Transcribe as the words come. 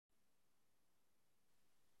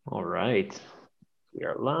All right. We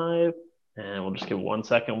are live, and we'll just give 1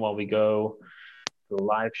 second while we go to the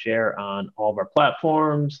live share on all of our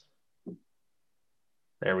platforms.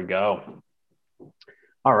 There we go.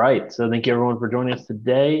 All right. So thank you everyone for joining us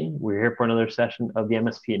today. We're here for another session of the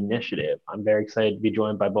MSP Initiative. I'm very excited to be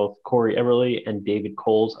joined by both Corey Eberly and David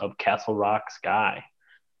Coles of Castle Rock Sky.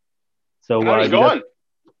 So how's it going?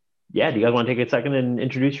 do you guys want to take a second and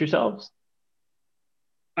introduce yourselves?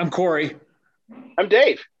 I'm Corey. I'm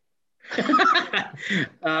Dave.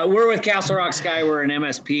 We're with Castle Rock Sky. We're an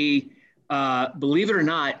MSP. Believe it or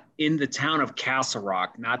not, in the town of Castle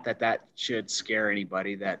Rock. Not that should scare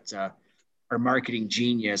anybody. That our marketing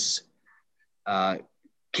genius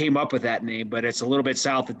came up with that name, but it's a little bit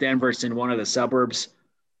south of Denver. It's in one of the suburbs.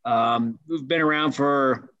 We've been around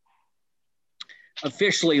for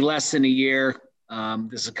officially less than a year.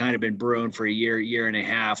 This has kind of been brewing for a year and a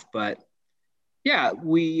half, but yeah,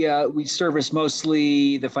 we service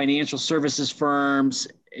mostly the financial services firms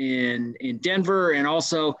in Denver, and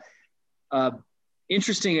also,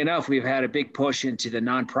 interesting enough, we've had a big push into the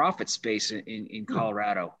nonprofit space in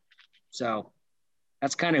Colorado. So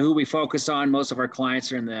that's kind of who we focus on. Most of our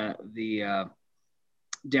clients are in the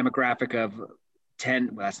demographic of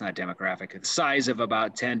 10. Well, that's not demographic. The size of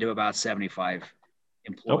about 10 to about 75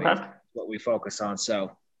 employees. Okay. What we focus on.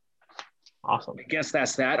 So. Awesome. I guess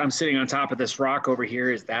that's that. I'm sitting on top of this rock over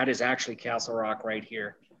here. That is actually Castle Rock right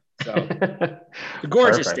here. So it's a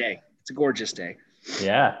gorgeous Perfect. day. It's a gorgeous day.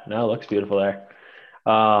 Yeah, no, it looks beautiful there.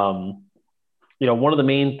 One of the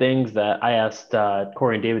main things that I asked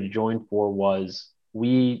Corey and David to join for was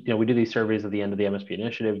we do these surveys at the end of the MSP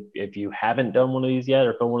Initiative. If you haven't done one of these yet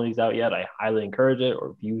or filled one of these out yet, I highly encourage it.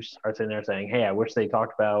 Or if you are sitting there saying, hey, I wish they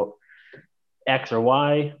talked about X or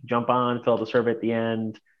Y, jump on, fill out the survey at the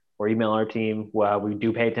end, or email our team. Well, we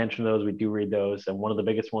do pay attention to those. We do read those. And one of the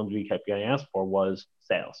biggest ones we kept getting asked for was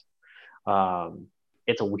sales.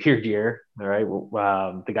 It's a weird year. All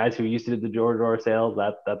right. The guys who used to do the door-to-door sales,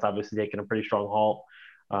 that's obviously taken a pretty strong halt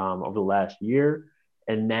over the last year.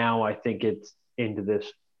 And now I think it's into this,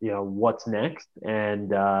 what's next?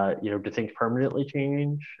 And, do things permanently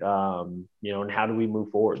change? And how do we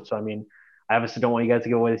move forward? So, I mean, I obviously don't want you guys to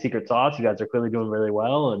give away the secret sauce. You guys are clearly doing really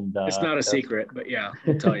well. And it's not a secret, but yeah,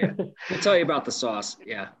 we'll tell you. We'll tell you about the sauce.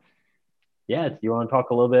 Yeah. Yeah. Do you want to talk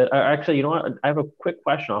a little bit? Actually, you know what? I have a quick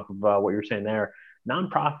question off of what you were saying there.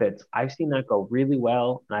 Nonprofits, I've seen that go really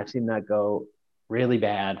well, and I've seen that go really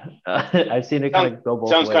bad. I've seen it kind of go both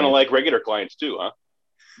ways. Sounds kind of like regular clients too, huh?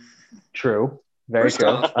 True. Very First true.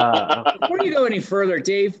 Off, before you go any further,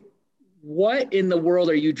 Dave, what in the world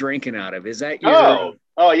are you drinking out of? Is that your...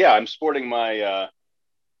 Oh yeah, I'm sporting my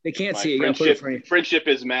they can't my see it. Friendship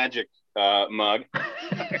is magic mug.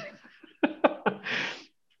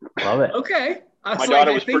 Love it. Okay. My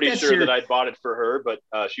daughter was pretty sure that I bought it for her, but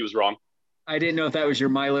she was wrong. I didn't know if that was your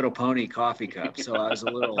My Little Pony coffee cup, so I was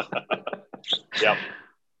a little. Yep.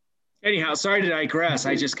 Anyhow, sorry to digress.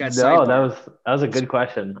 I just got sidebarred. No, that was a good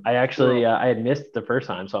question. I actually I had missed the first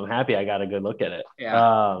time, so I'm happy I got a good look at it.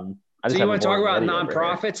 Yeah. So you want to talk about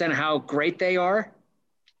nonprofits and how great they are?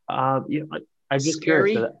 I'm just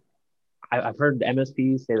curious. I've heard the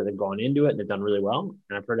MSPs say that they've gone into it and they've done really well.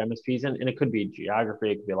 And I've heard MSPs, and it could be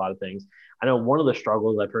geography, it could be a lot of things. I know one of the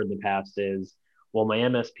struggles I've heard in the past is, well, my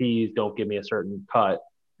MSPs don't give me a certain cut,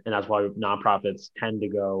 and that's why nonprofits tend to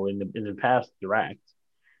go in the past direct.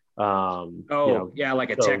 Like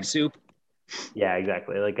a tech soup. Yeah,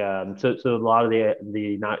 exactly. Like so a lot of the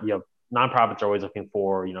nonprofits are always looking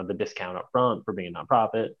for the discount up front for being a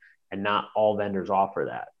nonprofit, and not all vendors offer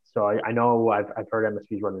that. So I know I've heard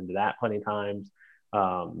MSPs run into that plenty of times.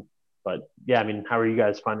 But yeah, I mean, how are you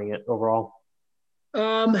guys finding it overall?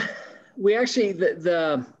 We actually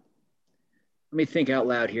let me think out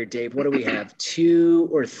loud here, Dave. What do we have? 2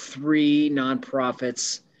 or 3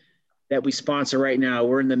 nonprofits that we sponsor right now.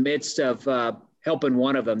 We're in the midst of helping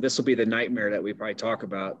one of them. This will be the nightmare that we probably talk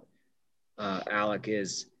about. Alec,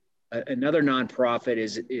 is another nonprofit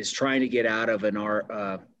is trying to get out of an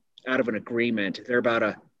agreement. They're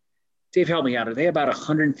about Dave, help me out. Are they about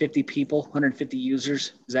 150 people, 150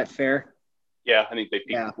 users? Is that fair? Yeah, I think they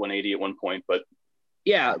peaked at 180 at one point, but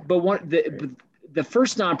yeah, but the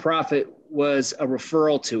first nonprofit was a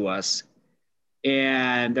referral to us,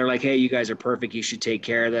 and they're like, hey, you guys are perfect. You should take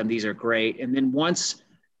care of them. These are great. And then once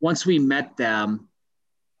we met them,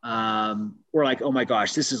 we're like, oh my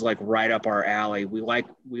gosh, this is like right up our alley. We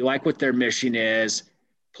like what their mission is.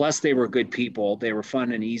 Plus they were good people. They were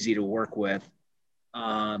fun and easy to work with.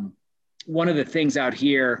 One of the things out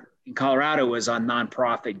here in Colorado was on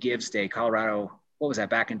Nonprofit Gives Day. Colorado, what was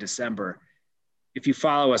that, back in December? If you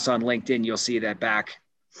follow us on LinkedIn, you'll see that back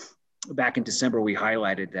back in December, we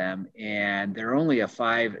highlighted them, and they're only a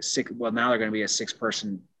 5-6. Well, now they're going to be a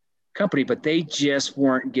 6-person company, but they just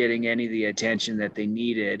weren't getting any of the attention that they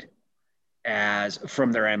needed as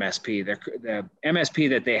from their MSP. The MSP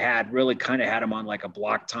that they had really kind of had them on like a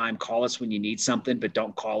block time. Call us when you need something, but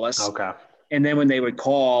don't call us. Okay. And then when they would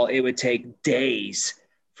call, it would take days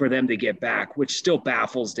for them to get back, which still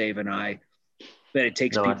baffles Dave and I that it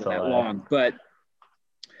takes people that long. But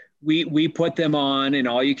we put them on an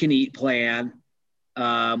all-you-can-eat plan.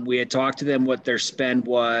 We had talked to them what their spend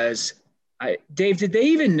was. Dave, did they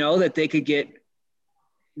even know that they could get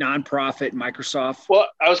nonprofit Microsoft? Well,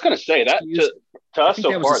 I was going to say that to us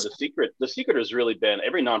so far, the secret has really been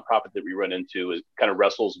every nonprofit that we run into is kind of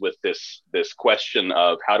wrestles with this question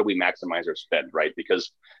of how do we maximize our spend, right?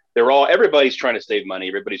 Because everybody's trying to save money,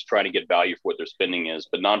 everybody's trying to get value for what their spending is,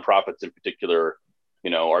 but nonprofits in particular,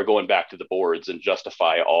 are going back to the boards and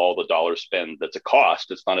justify all the dollar spend that's a cost.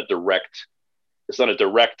 It's not a direct.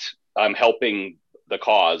 I'm helping the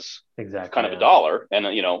cause. Exactly. Kind of a dollar, and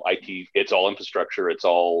IT. It's all infrastructure. It's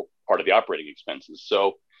all part of the operating expenses.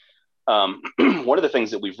 So, one of the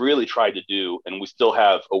things that we've really tried to do, and we still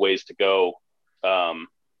have a ways to go,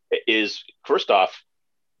 is first off,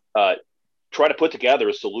 try to put together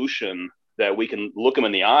a solution that we can look them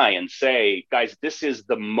in the eye and say, guys, this is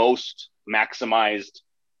the most maximized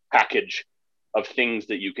package of things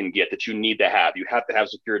that you can get that you need to have. You have to have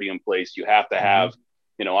security in place. You have to have,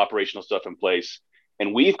 operational stuff in place.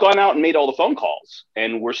 And we've gone out and made all the phone calls,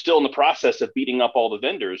 and we're still in the process of beating up all the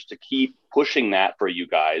vendors to keep pushing that for you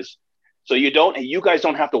guys. So you guys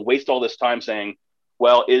don't have to waste all this time saying,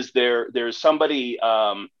 well, there's somebody,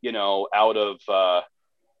 out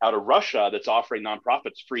of Russia that's offering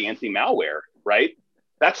nonprofits free anti-malware, right?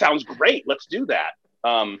 That sounds great. Let's do that.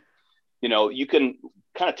 You can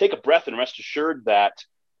kind of take a breath and rest assured that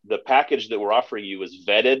the package that we're offering you is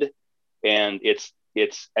vetted, and it's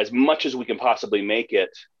as much as we can possibly make it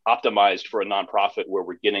optimized for a nonprofit where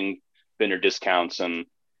we're getting vendor discounts and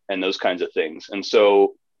those kinds of things. And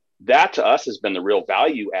so that to us has been the real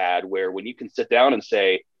value add, where when you can sit down and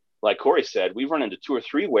say, like Corey said, we've run into 2 or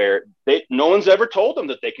 3 where no one's ever told them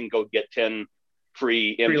that they can go get 10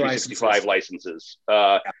 free M365 licenses.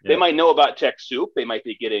 They might know about TechSoup. They might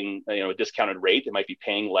be getting a discounted rate. They might be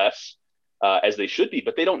paying less as they should be,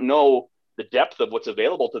 but they don't know the depth of what's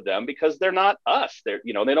available to them because they're not us. They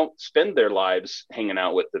don't spend their lives hanging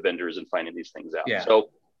out with the vendors and finding these things out. Yeah.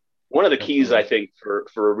 So one of the keys, I think, for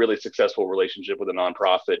a really successful relationship with a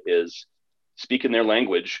nonprofit is speaking their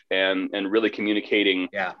language and really communicating.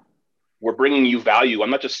 Yeah. We're bringing you value.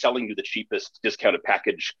 I'm not just selling you the cheapest discounted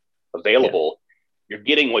package available. Yeah. You're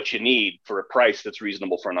getting what you need for a price that's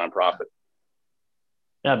reasonable for a nonprofit.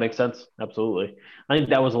 Yeah, it makes sense. Absolutely. I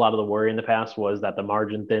think that was a lot of the worry in the past, was that the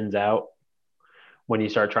margin thins out when you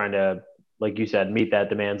start trying to, like you said, meet that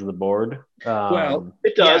demands of the board. Well,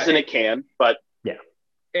 it does, and it can, but yeah.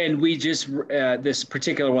 And we just, this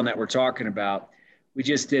particular one that we're talking about, we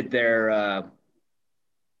just did their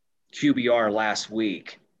QBR last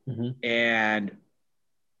week. Mm-hmm. And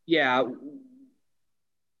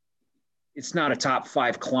it's not a top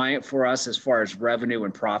 5 client for us as far as revenue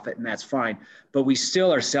and profit, and that's fine, but we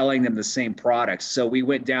still are selling them the same products. So we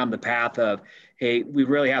went down the path of, hey, we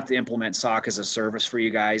really have to implement SOC as a service for you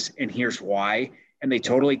guys, and here's why. And they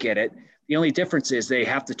totally get it. The only difference is they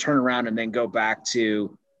have to turn around and then go back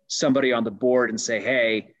to somebody on the board and say,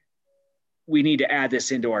 hey, we need to add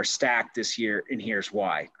this into our stack this year, and here's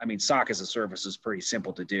why. I mean, SOC as a service is pretty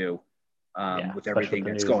simple to do with everything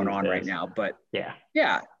that's going on right now. But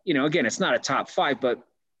again, it's not a top 5, but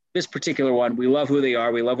this particular one, we love who they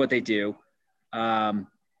are. We love what they do.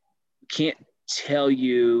 Can't tell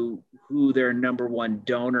you who their number 1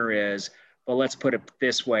 donor is, but let's put it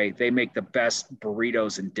this way. They make the best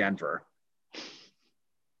burritos in Denver.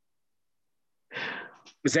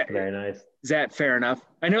 Is that very nice? Is that fair enough?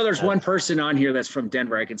 I know there's one person on here that's from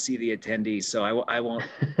Denver. I can see the attendees, so I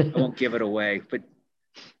won't give it away, but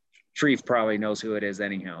Treef probably knows who it is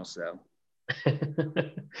anyhow. So,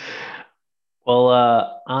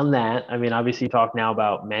 well, on that, I mean, obviously you talk now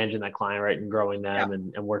about managing that client, right, and growing them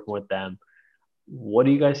and working with them. What are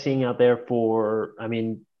you guys seeing out there for, I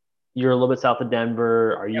mean, you're a little bit south of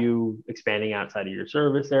Denver. Are you expanding outside of your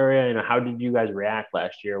service area? How did you guys react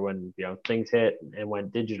last year when, things hit and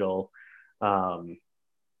went digital? What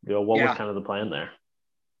was kind of the plan there?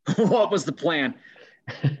 What was the plan?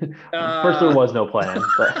 First, there was no plan,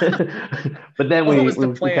 but then we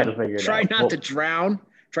kind of figured Try not to drown.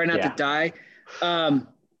 Try not to die.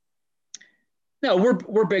 No,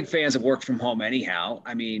 we're big fans of work from home anyhow.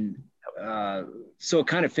 I mean, so it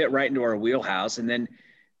kind of fit right into our wheelhouse. And then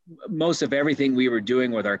most of everything we were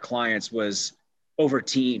doing with our clients was over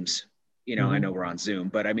Teams. I know we're on Zoom,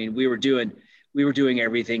 but I mean, we were doing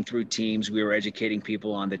everything through Teams. We were educating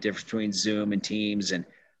people on the difference between Zoom and Teams, and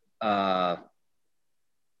I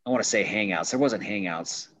want to say Hangouts. There wasn't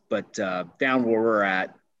Hangouts, but down where we're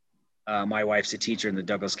at, my wife's a teacher in the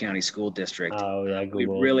Douglas County School District. Oh yeah, We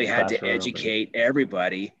Google really had to Classroom. educate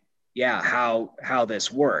everybody, how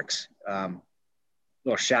this works.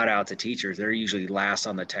 Little shout out to teachers. They're usually last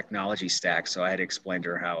on the technology stack, so I had to explain to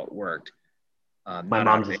her how it worked. My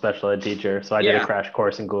mom's a special ed teacher, so I did a crash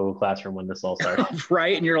course in Google Classroom when this all started.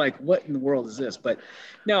 Right, and you're like, what in the world is this? But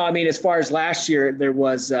no, I mean, as far as last year, there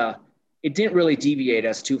was it didn't really deviate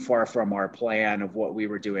us too far from our plan of what we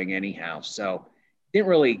were doing anyhow. So it didn't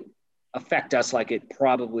really affect us like it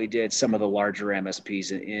probably did some of the larger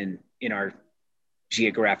MSPs in our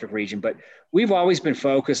geographic region. But we've always been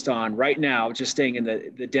focused on right now just staying in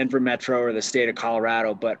the Denver metro or the state of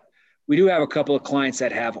Colorado. But we do have a couple of clients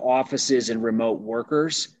that have offices and remote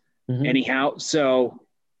workers anyhow. So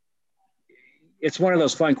it's one of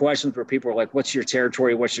those fun questions where people are like, what's your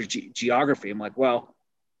territory? What's your geography? I'm like, well,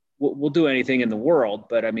 we'll do anything in the world,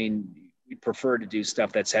 but I mean, we prefer to do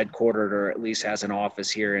stuff that's headquartered or at least has an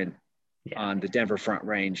office here on the Denver Front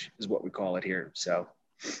Range is what we call it here. So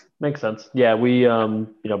makes sense. Yeah, we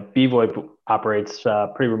BVoIP operates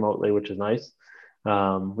pretty remotely, which is nice.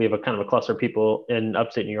 We have a kind of a cluster of people in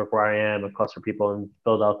upstate New York where I am, a cluster of people in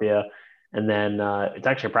Philadelphia. And then it's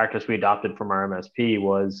actually a practice we adopted from our MSP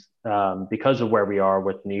was because of where we are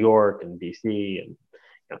with New York and DC and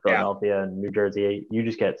Philadelphia and New Jersey, you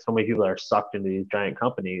just get so many people that are sucked into these giant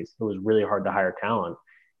companies. It was really hard to hire talent.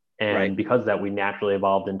 And because of that, we naturally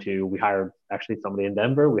evolved into, we hired actually somebody in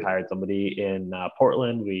Denver, we hired somebody in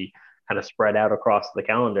Portland, we kind of spread out across the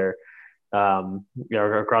calendar,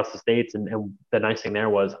 across the states. And the nice thing there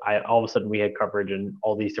was all of a sudden we had coverage in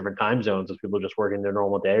all these different time zones as people just working their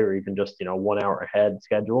normal day or even just, 1 hour ahead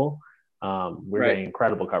schedule. We're getting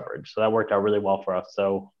incredible coverage. So that worked out really well for us.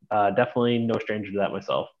 So definitely no stranger to that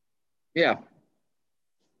myself. Yeah.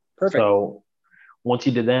 Perfect. So once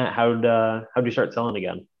you did that, how'd you start selling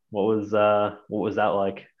again? What was that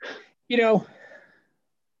like?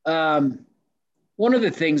 One of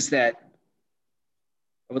the things that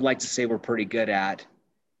I would like to say we're pretty good at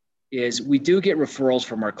is we do get referrals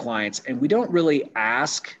from our clients and we don't really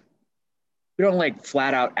ask. We don't like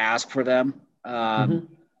flat out ask for them. I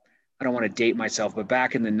don't want to date myself, but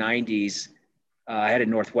back in the 90s, I had a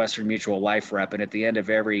Northwestern Mutual Life rep, and at the end of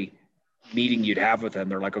every meeting you'd have with them,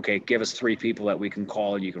 they're like, okay, give us 3 people that we can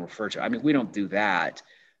call and you can refer to. I mean, we don't do that,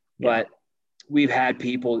 but we've had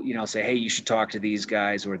people, say, hey, you should talk to these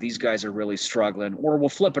guys, or these guys are really struggling, or we'll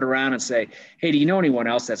flip it around and say, hey, do you know anyone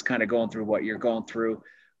else that's kind of going through what you're going through?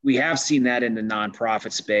 We have seen that in the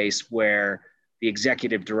nonprofit space where the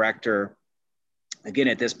executive director, again,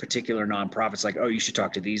 at this particular nonprofit, it's like, oh, you should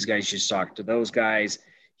talk to these guys, you should talk to those guys.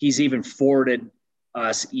 He's even forwarded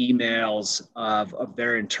us emails of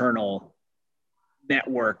their internal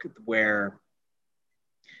network where,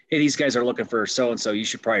 hey, these guys are looking for so-and-so, you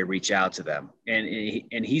should probably reach out to them.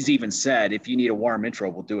 And he's even said, if you need a warm intro,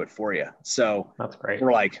 we'll do it for you. So that's great.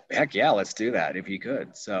 We're like, heck yeah, let's do that if you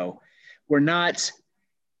could. So we're not,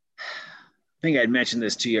 I think I'd mentioned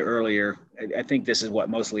this to you earlier. I think this is what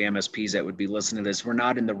mostly MSPs that would be listening to this. We're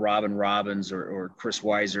not in the Robin Robbins or Chris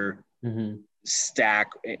Weiser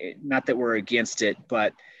stack. Not that we're against it,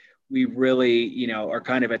 but we really, are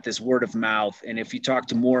kind of at this word of mouth. And if you talk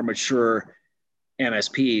to more mature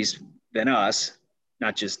MSPs than us,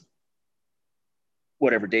 not just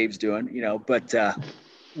whatever Dave's doing, but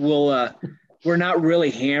we're not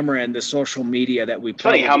really hammering the social media that we. It's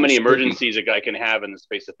funny how many emergencies a guy can have in the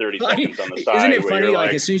space of 30 seconds on the side. Isn't it funny?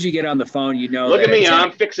 Like as soon as you get on the phone, look at me,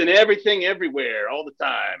 I'm fixing everything everywhere all the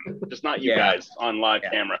time. Just not you guys on live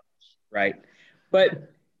camera. Right.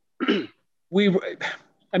 But the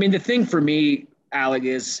thing for me, Alec,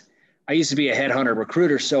 is I used to be a headhunter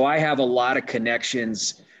recruiter, so I have a lot of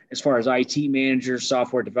connections as far as IT managers,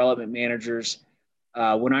 software development managers.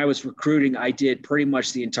 When I was recruiting, I did pretty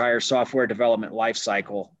much the entire software development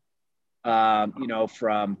lifecycle,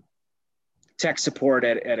 from tech support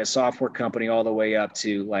at a software company all the way up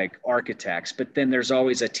to like architects. But then there's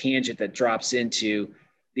always a tangent that drops into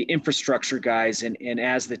the infrastructure guys. And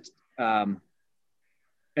as the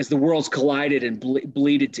worlds collided and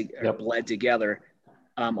bled together,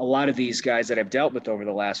 a lot of these guys that I've dealt with over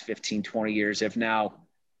the last 15, 20 years have now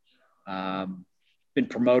been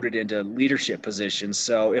promoted into leadership positions.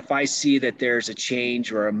 So if I see that there's a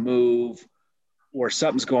change or a move or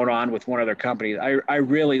something's going on with one of their companies, I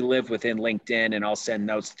really live within LinkedIn, and I'll send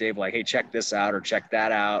notes to Dave like, hey, check this out or check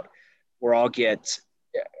that out, or I'll get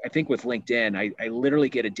I think with LinkedIn, I literally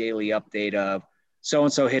get a daily update of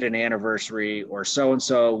so-and-so hit an anniversary or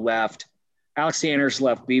so-and-so left. Alex Sanders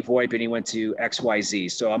left BVoIP and he went to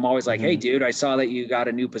XYZ. So I'm always like, hey, dude, I saw that you got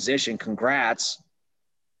a new position. Congrats.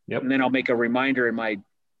 Yep. And then I'll make a reminder in my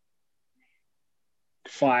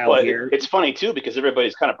file here. It's funny too, because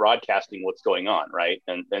everybody's kind of broadcasting what's going on, right?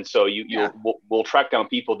 And so we'll track down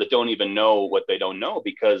people that don't even know what they don't know,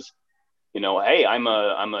 because, you know, hey, I'm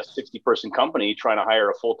a 60-person company trying to hire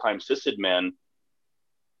a full-time sysadmin.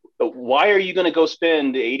 Why are you going to go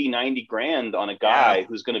spend 80, 90 grand on a guy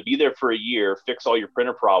who's going to be there for a year, fix all your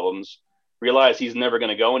printer problems, realize he's never going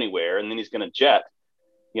to go anywhere, and then he's going to jet,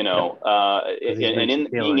 you know?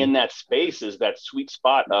 Being in that space is that sweet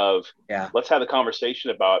spot of, let's have a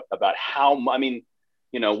conversation about how, I mean,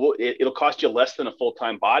 you know, it'll cost you less than a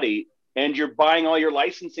full-time body, and you're buying all your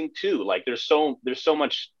licensing too. Like there's so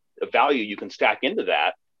much value you can stack into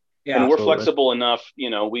that. And we're flexible enough,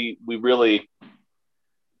 you know, we really,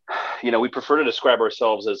 you know, we prefer to describe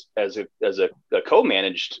ourselves as a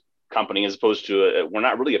co-managed company, as opposed to we're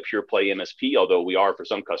not really a pure play MSP, although we are for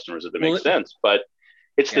some customers, if it makes sense. But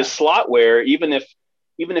it's this slot where even if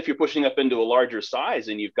you're pushing up into a larger size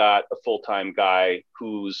and you've got a full-time guy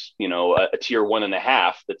who's, you know, a tier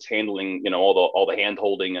 1.5 that's handling, you know, all the hand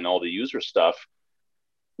holding and all the user stuff,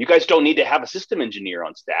 you guys don't need to have a system engineer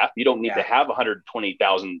on staff. You don't need to have a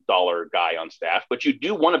 $120,000 guy on staff, but you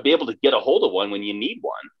do want to be able to get a hold of one when you need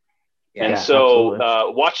one. And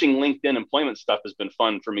so watching LinkedIn employment stuff has been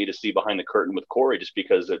fun for me to see behind the curtain with Corey, just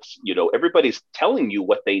because it's, you know, everybody's telling you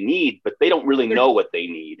what they need, but they don't really know what they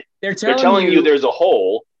need. They're telling you there's a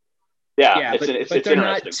hole. But they're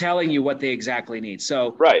not telling you what they exactly need.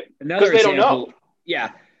 So another example,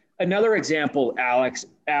 another example,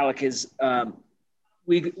 Alec, is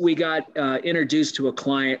we got introduced to a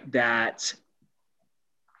client that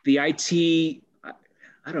the IT,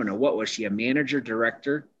 I don't know, what was she, a manager,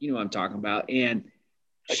 director? You know what I'm talking about. And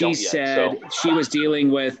she said she was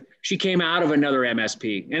dealing with, she came out of another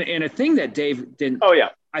MSP. And a thing that Dave didn't,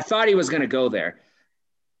 I thought he was going to go there.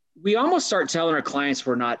 We almost start telling our clients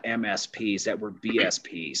we're not MSPs, that we're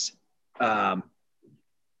BSPs. I'm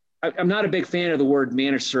not a big fan of the word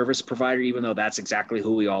managed service provider, even though that's exactly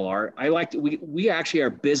who we all are. We actually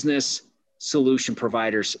are business solution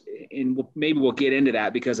providers, and maybe we'll get into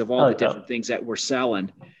that because of all the different things that we're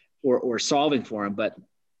selling or solving for them. But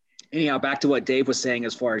anyhow, back to what Dave was saying,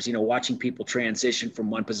 as far as, you know, watching people transition from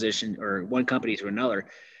one position or one company to another.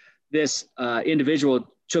 This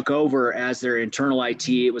individual took over as their internal IT.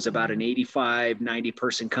 It was about an 85, 90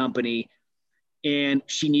 person company, and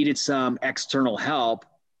she needed some external help.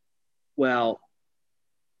 Well,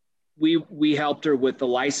 we helped her with the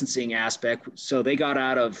licensing aspect. So they got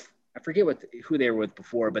out of, I forget who they were with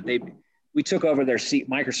before, but we took over their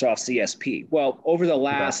Microsoft CSP. Well, over the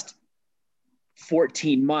last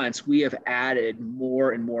 14 months, we have added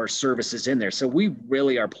more and more services in there. So we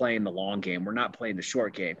really are playing the long game. We're not playing the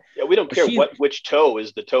short game. Yeah, we don't care which toe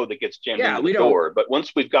is the toe that gets jammed into the door. But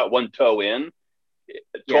once we've got one toe in,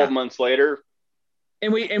 12 months later.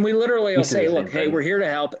 And we literally will say, look, hey, we're here to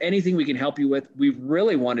help. Anything we can help you with. We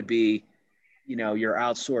really want to be, you know, your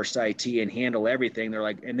outsourced IT and handle everything. They're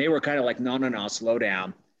like, and they were kind of like, no, slow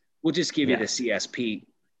down. We'll just give you the CSP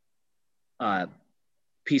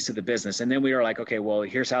piece of the business. And then we were like, okay, well,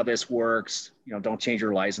 here's how this works. You know, don't change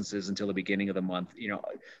your licenses until the beginning of the month, you know,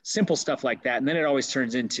 simple stuff like that. And then it always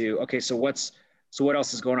turns into, okay, so what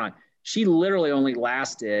else is going on? She literally only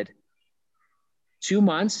lasted 2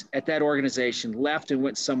 months at that organization, left and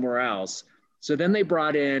went somewhere else. So then they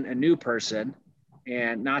brought in a new person,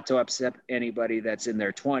 and not to upset anybody that's in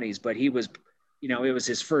their 20s, but he was, you know, it was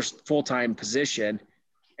his first full-time position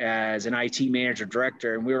as an IT manager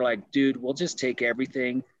director. And we were like, dude, we'll just take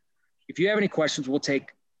everything. If you have any questions, I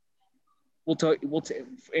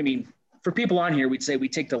mean, for people on here, we'd say we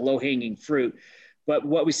take the low hanging fruit, but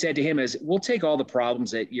what we said to him is we'll take all the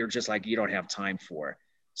problems that you're just like, you don't have time for.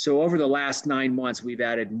 So over the last 9 months, we've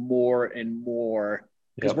added more and more,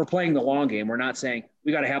 because we're playing the long game. We're not saying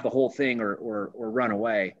we got to have the whole thing or run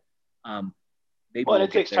away. And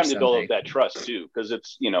it takes time to build up that trust too, because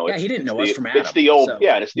it's, you know, he didn't know us from Adam. It's the old,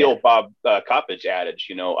 it's the old Bob Coppage adage.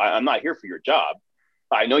 You know, I'm not here for your job.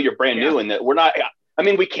 I know you're brand new, and that we're not. I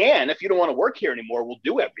mean, we can, if you don't want to work here anymore, we'll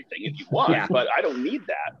do everything if you want, but I don't need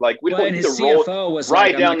that. Like, we don't need to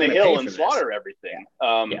ride down the hill and slaughter everything.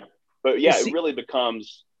 But it really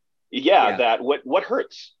becomes, that what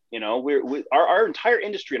hurts. You know, our entire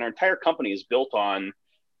industry and our entire company is built on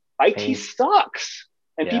IT sucks,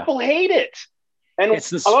 and people hate it. And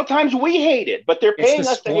a lot of times we hate it, but they're paying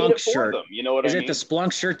us to hate it for them. You know what I mean? Is it the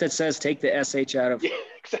Splunk shirt that says take the SH out of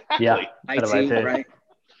exactly. IT, right?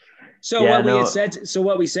 So Yeah, what we had no, said, so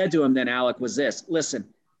what we said to him then, Alec, was this: listen,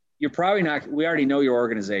 you're probably not. We already know your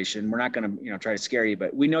organization. We're not going to, try to scare you,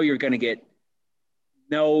 but we know you're going to get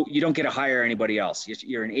no. You don't get to hire anybody else.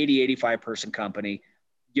 You're an 80, 85 person company.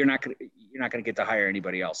 You're not going to get to hire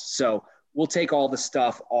anybody else. So we'll take all the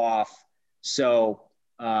stuff off. So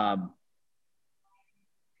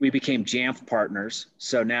we became Jamf partners.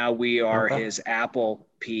 So now we are okay. his Apple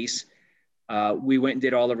piece. We went and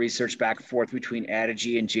did all the research back and forth between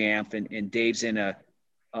Adigy and Jamf, and Dave's in a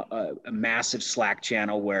massive Slack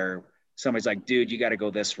channel where somebody's like, dude, you got to go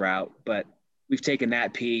this route. But we've taken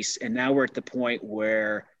that piece, and now we're at the point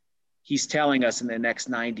where he's telling us in the next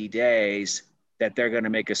 90 days that they're going to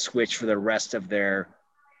make a switch for the rest of their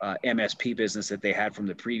MSP business that they had from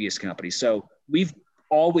the previous company. So we've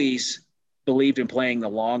always believed in playing the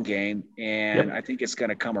long game, and Yep. I think it's going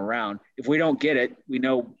to come around. If we don't get it, we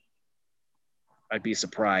know I'd be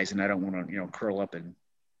surprised, and I don't want to, curl up and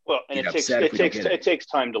Well, and get upset if we don't get it. it takes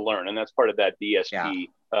time to learn, and that's part of that Yeah, DSP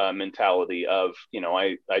mentality. Of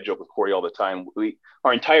I joke with Corey all the time.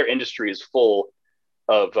 Our entire industry is full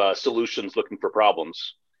of solutions looking for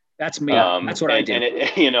problems. that's me. Yeah. That's what I do. And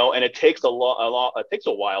it and it takes it takes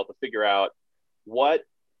a while to figure out what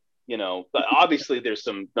but obviously there's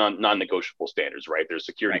some non-negotiable standards, right? There's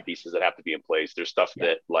security Right. pieces that have to be in place. There's stuff Yeah.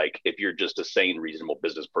 that, like, if you're just a sane, reasonable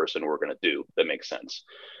business person, we're going to do that makes sense.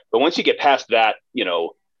 But once you get past that,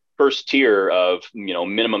 first tier of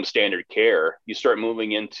minimum standard care, you start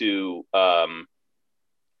moving into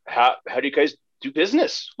how do you guys do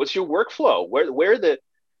business? What's your workflow? Where the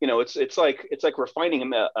it's like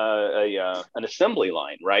refining an assembly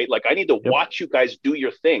line, right? Like, I need to Yep. watch you guys do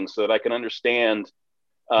your thing so that I can understand.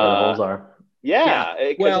 Where the holes are. Yeah. Yeah,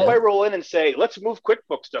 because if I roll in and say, let's move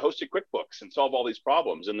QuickBooks to hosted QuickBooks and solve all these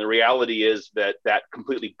problems, and the reality is that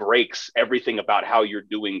completely breaks everything about how you're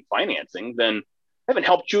doing financing, then I haven't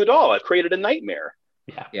helped you at all. I've created a nightmare.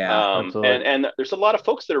 Yeah. Yeah. Absolutely. And there's a lot of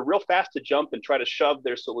folks that are real fast to jump and try to shove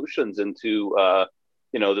their solutions into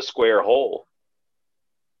the square hole.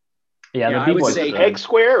 Yeah. Yeah, The I big would boys. Is say- the peg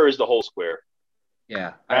square or is the hole square?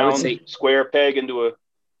 Yeah. I would Round say square peg into a.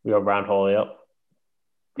 We go round hole. Yep.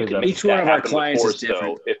 You can Each make each one that of our happen clients with is force,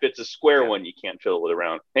 different. though. If it's a square Yeah. one, you can't fill it with a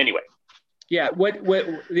round. Anyway. Yeah. What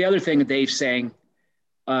the other thing that Dave's saying,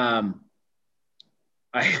 I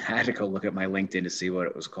had to go look at my LinkedIn to see what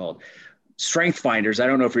it was called. Strength Finders. I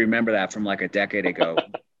don't know if you remember that from like a decade ago.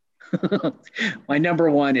 My number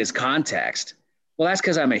one is context. Well, that's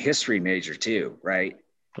because I'm a history major too, right?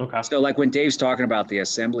 Okay. So like when Dave's talking about the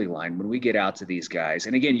assembly line, when we get out to these guys,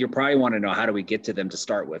 and again, you probably want to know how do we get to them to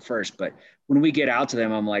start with first, but when we get out to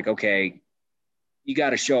them, I'm like, okay, you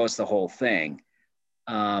got to show us the whole thing.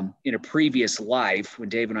 In a previous life, when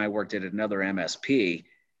Dave and I worked at another MSP,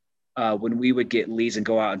 when we would get leads and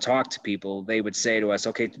go out and talk to people, they would say to us,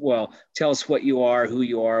 okay, well, tell us what you are, who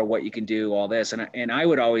you are, what you can do, all this. And I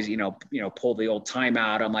would always, pull the old time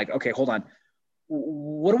out. I'm like, okay, hold on.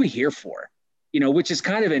 What are we here for? Which is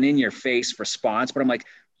kind of an in your face response, but I'm like,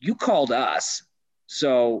 you called us.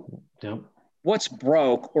 So Yep. what's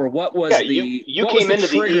broke, or what was you what came was the into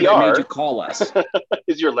the trigger that made you call us?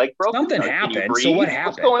 Is your leg broken? Something Can you happened. breathe? So what What's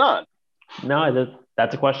happened? going on? No,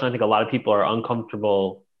 that's a question I think a lot of people are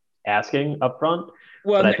uncomfortable asking up front.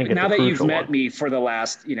 Well, but I think it's now a that you've crucial met one. me for the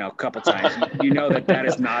last, couple times, you know that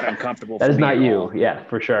is not uncomfortable That for is me not at you. all. Yeah,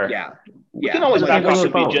 for sure. Yeah. We Yeah. can always I'm back like, off over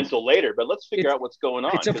and the be phone. gentle later, but let's figure out what's going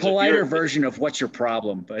on. It's a 'Cause politer version of what's your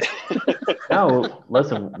problem, but No,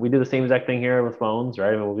 listen, we do the same exact thing here with phones,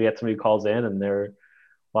 right? I mean, we get somebody who calls in and they're,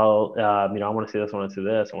 well, I want to see this, I want to see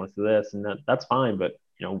this, I want to see this, and that's fine. But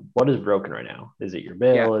what is broken right now? Is it your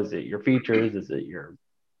bill? yeah. Is it your features? Is it your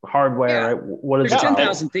hardware? Yeah. Right? What is There's the problem?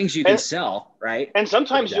 10,000 things you can sell, right? And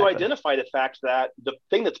sometimes you Exactly. identify the fact that the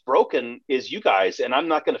thing that's broken is you guys, and I'm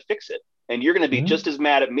not going to fix it. And you're going to be just as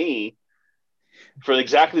mad at me for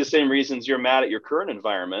exactly the same reasons you're mad at your current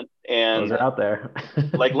environment. And Those are out there.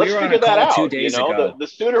 like, We let's were on a figure that call 2 out. days ago. The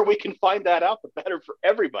sooner we can find that out, the better for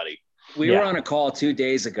everybody. We were on a call 2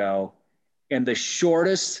 days ago, and the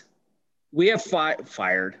shortest we have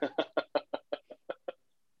fired.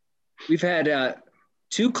 We've had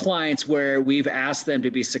 2 clients where we've asked them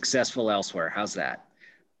to be successful elsewhere. How's that?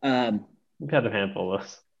 We've had a handful of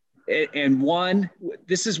this. And one,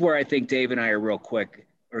 this is where I think Dave and I are real quick,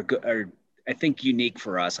 or I think unique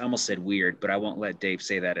for us. I almost said weird, but I won't let Dave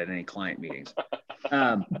say that at any client meetings.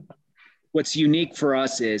 What's unique for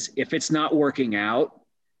us is if it's not working out,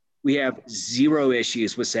 we have 0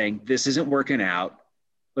 issues with saying this isn't working out.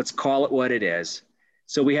 Let's call it what it is.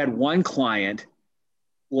 So we had one client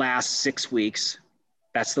last 6 weeks.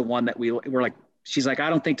 That's the one that we're like, she's like, I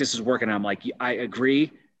don't think this is working. I'm like, I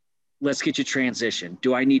agree. let's get you transition.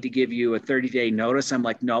 Do I need to give you a 30-day notice? I'm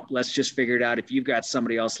like, nope, let's just figure it out. If you've got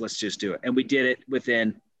somebody else, let's just do it. And we did it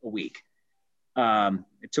within a week.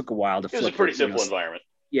 It took a while to flip. It was a pretty simple environment.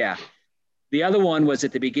 Yeah. The other one was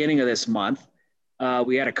at the beginning of this month.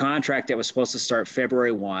 We had a contract that was supposed to start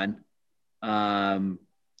February 1.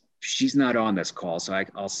 She's not on this call, so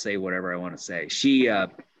I'll say whatever I want to say. She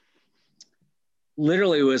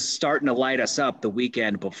literally was starting to light us up the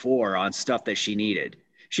weekend before on stuff that she needed.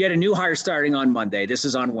 She had a new hire starting on Monday. This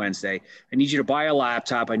is on Wednesday. I need you to buy a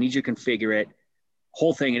laptop. I need you to configure it,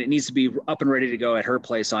 whole thing. And it needs to be up and ready to go at her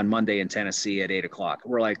place on Monday in Tennessee at 8:00.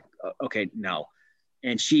 We're like, okay, no.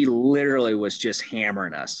 And she literally was just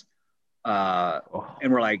hammering us.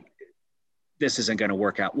 And we're like, this isn't going to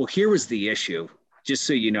work out. Well, here was the issue, just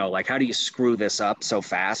so you know, like, how do you screw this up so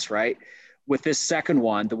fast, right? With this second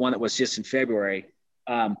one, the one that was just in February,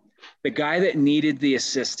 the guy that needed the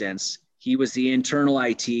assistance, he was the internal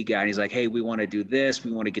IT guy. And he's like, hey, we want to do this.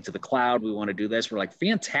 We want to get to the cloud. We want to do this. We're like,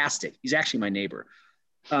 fantastic. He's actually my neighbor.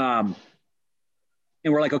 And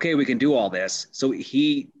we're like, okay, we can do all this. So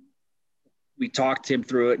we talked him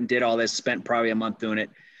through it and did all this, spent probably a month doing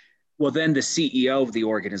it. Well, then the CEO of the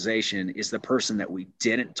organization is the person that we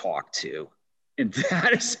didn't talk to. And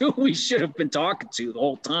that is who we should have been talking to the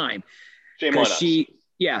whole time. Shame on us.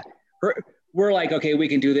 We're like, okay, we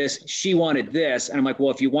can do this. She wanted this. And I'm like,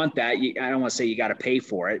 well, if you want that, I don't want to say you got to pay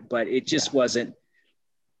for it, but it just wasn't,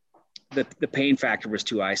 the pain factor was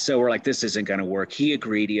too high. So we're like, this isn't going to work. He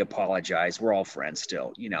agreed. He apologized. We're all friends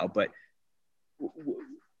still, but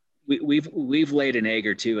we've laid an egg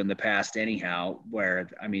or two in the past anyhow, where,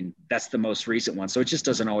 I mean, that's the most recent one. So it just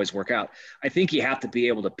doesn't always work out. I think you have to be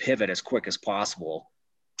able to pivot as quick as possible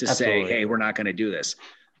to Absolutely. Say, hey, we're not going to do this.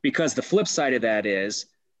 Because the flip side of that is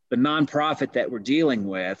the nonprofit that we're dealing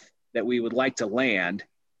with that we would like to land,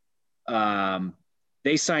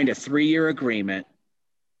 they signed a 3-year agreement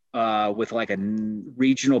with like a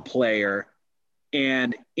regional player.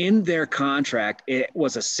 And in their contract, it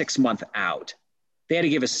was a 6-month out. They had to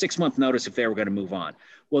give a 6-month notice if they were going to move on.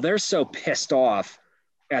 Well, they're so pissed off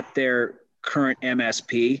at their current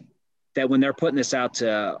MSP that when they're putting this out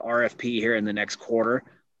to RFP here in the next quarter,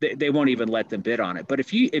 they won't even let them bid on it. But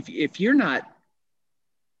if you're not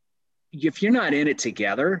in it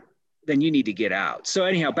together, then you need to get out. So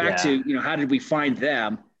anyhow, back to, how did we find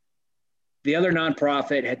them? The other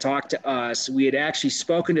nonprofit had talked to us. We had actually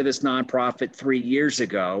spoken to this nonprofit 3 years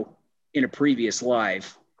ago in a previous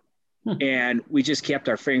life. And we just kept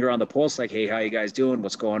our finger on the pulse, like, hey, how you guys doing?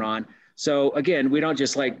 What's going on? So again, we don't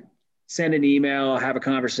just like send an email, have a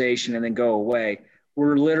conversation, and then go away.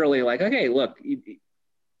 We're literally like, okay, look,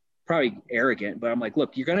 probably arrogant, but I'm like,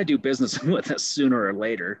 look, you're going to do business with us sooner or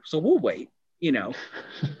later. So we'll wait, and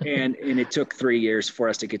it took 3 years for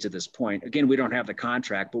us to get to this point. Again, we don't have the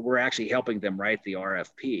contract, but we're actually helping them write the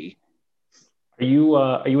RFP. Are you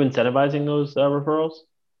incentivizing those referrals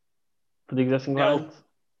for the existing clients?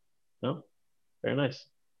 No? Very nice.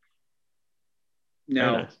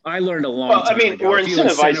 No, Very nice. I learned a long time ago. We're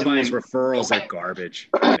incentivizing referrals like garbage.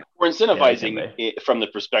 We're incentivizing it from the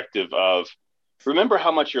perspective of, remember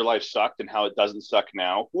how much your life sucked and how it doesn't suck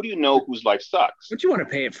now? Who do you know whose life sucks? What do you want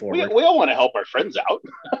to pay it for? We all want to help our friends out.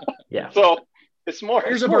 Yeah. So it's more.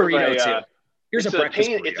 Here's a burrito too. Here's a breakfast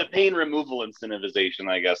burrito. It's a pain removal incentivization,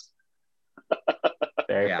 I guess.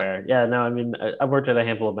 Very fair. Yeah, no, I mean, I've worked at a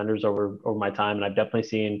handful of vendors over my time, and I've definitely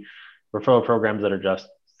seen referral programs that are just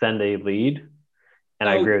send a lead. And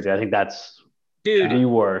I agree with you. I think that's the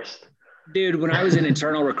worst. Dude, when I was an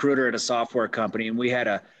internal recruiter at a software company and we had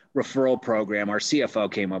a referral program, our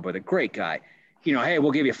CFO came up with a great guy. Hey,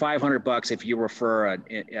 we'll give you $500 if you refer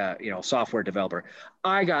a software developer.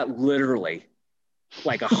 I got literally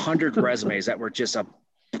like 100 resumes that were just a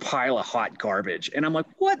pile of hot garbage. And I'm like,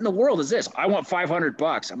 what in the world is this? I want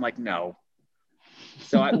 $500. I'm like, no.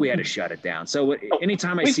 So we had to shut it down. So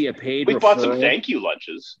anytime I see a paid referral. We bought some thank you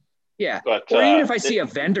lunches. Yeah. But, or even if I see a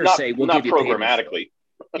vendor say, we'll give you programmatically.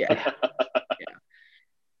 Yeah.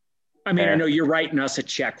 I mean, I know you're writing us a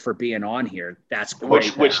check for being on here. That's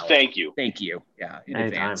great. Which thank you. Thank you. Yeah. In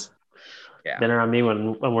advance. Yeah. Dinner on me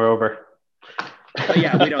when we're over. But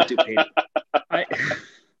yeah, we don't do paid.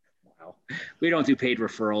 We don't do paid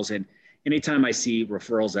referrals. And anytime I see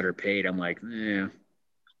referrals that are paid, I'm like,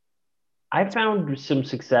 I found some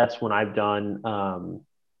success when I've done,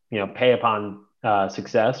 pay upon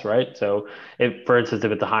success, right? So for instance,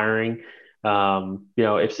 if it's a hiring,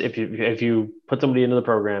 if you put somebody into the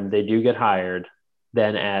program, they do get hired,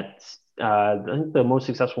 then I think the most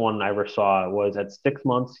successful one I ever saw was at 6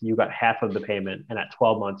 months, you got half of the payment, and at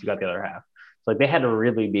 12 months, you got the other half. So like they had to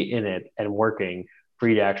really be in it and working for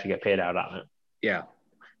you to actually get paid out on it. Yeah.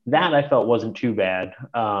 that I felt wasn't too bad.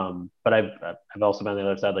 But I've also been on the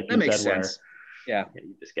other side, like That you makes said, where sense. Yeah.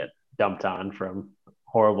 you just get dumped on from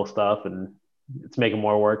horrible stuff, and it's making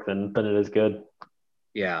more work than it is good.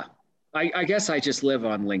 Yeah. I guess I just live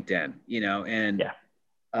on LinkedIn, and Yeah.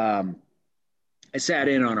 um, I sat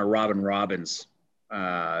in on a Robin Robbins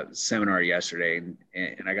seminar yesterday,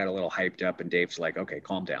 and I got a little hyped up, and Dave's like, okay,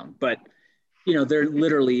 calm down. But, there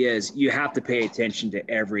literally is, you have to pay attention to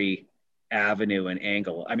every avenue and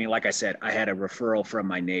angle. I mean, like I said, I had a referral from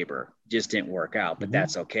my neighbor, just didn't work out, but Mm-hmm.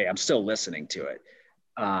 that's okay. I'm still listening to it.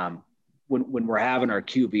 When we're having our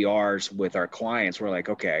QBRs with our clients, we're like,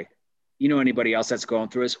 okay, anybody else that's going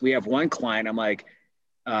through this? We have one client, I'm like,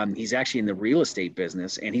 he's actually in the real estate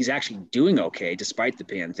business and he's actually doing okay despite the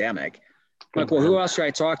pandemic. I'm like, well, who else should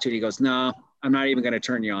I talk to? And he goes, no, I'm not even going to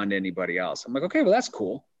turn you on to anybody else. I'm like, okay, well, that's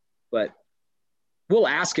cool. But we'll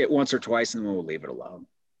ask it once or twice and then we'll leave it alone.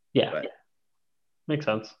 Yeah. But, Makes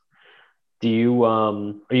sense. Do you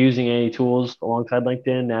are you using any tools alongside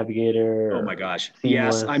LinkedIn, Navigator, oh my or gosh.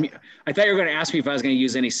 Yes. Seamless? I thought you were going to ask me if I was going to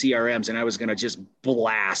use any CRMs and I was going to just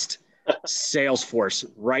blast Salesforce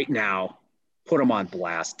right now, put them on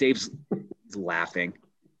blast. Dave's laughing.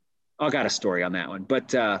 I got a story on that one,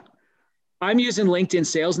 but I'm using LinkedIn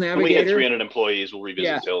Sales When we hit Navigator. 300 employees, we'll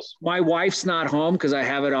revisit sales. My wife's not home because I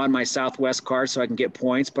have it on my Southwest card so I can get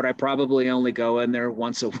points, but I probably only go in there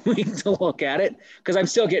once a week to look at it because I'm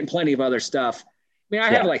still getting plenty of other stuff. I mean, I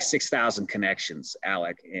have like 6,000 connections,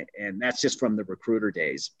 Alec, and that's just from the recruiter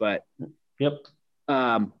days. But Yep.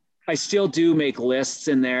 I still do make lists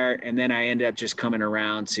in there, and then I end up just coming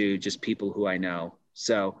around to just people who I know.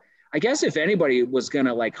 So I guess if anybody was going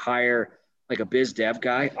to like hire like a biz dev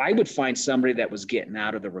guy, I would find somebody that was getting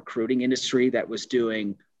out of the recruiting industry that was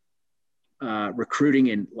doing recruiting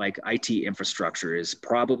in like IT infrastructure is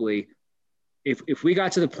probably, if we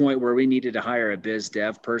got to the point where we needed to hire a biz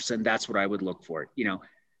dev person, that's what I would look for.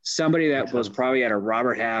 Somebody that was probably at a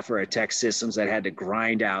Robert Half or a Tech Systems that had to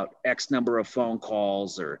grind out X number of phone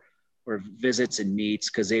calls or visits and meets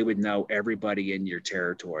because they would know everybody in your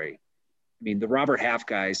territory. I mean, the Robert Half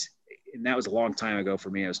guys, and that was a long time ago for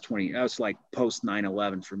me. That was like post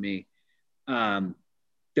 9/11 for me.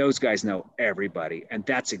 Those guys know everybody. And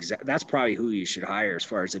that's probably who you should hire as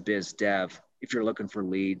far as a biz dev, if you're looking for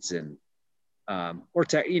leads and, or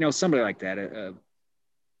tech, somebody like that.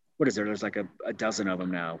 What is there? There's like a dozen of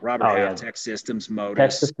them now. Robert Half, Tech Systems, Tech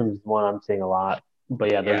Modus. Systems is one I'm seeing a lot,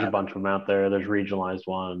 but yeah, there's a Yeah. bunch of them out there. There's regionalized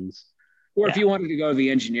ones. Or if you wanted to go the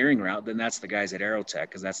engineering route, then that's the guys at Aerotech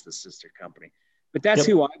because that's the sister company. But that's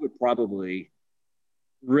who I would probably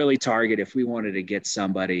really target if we wanted to get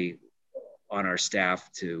somebody on our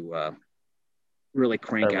staff to really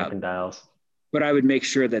crank out dials. But I would make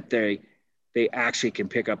sure that they actually can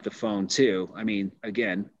pick up the phone too. I mean,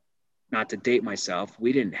 again, not to date myself,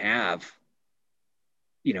 we didn't have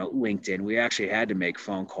LinkedIn. We actually had to make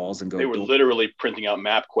phone calls and go. They were literally printing out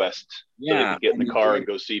MapQuest so they could get in the car and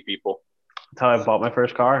go see people. That's how I bought my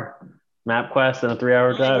first car. MapQuest and a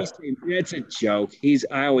 3-hour drive. It's a joke.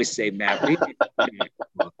 I always say Map.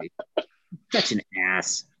 Such an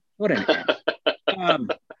ass. What an ass.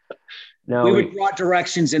 No, we would draw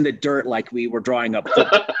directions in the dirt like we were drawing up. Corey,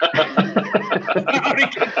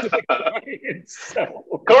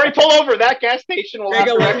 pull over. That gas station will have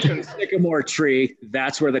directions. Sycamore tree.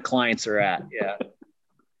 That's where the clients are at. Yeah.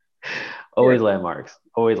 Always landmarks.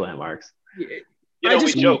 Always landmarks.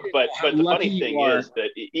 We joke, but the funny thing is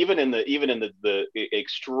that even in the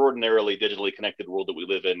extraordinarily digitally connected world that we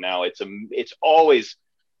live in now, it's always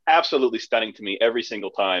absolutely stunning to me every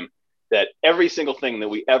single time that every single thing that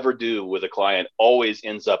we ever do with a client always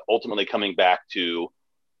ends up ultimately coming back to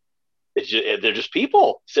they're just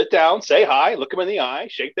people. Sit down, say hi, look them in the eye,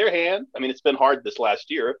 shake their hand. I mean, it's been hard this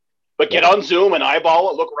last year, but get on Zoom and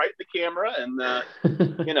eyeball it, look right at the camera, and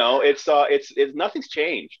it's nothing's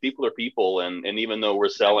changed. People are people, and even though we're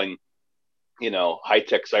selling, high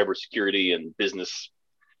tech cybersecurity and business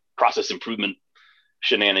process improvement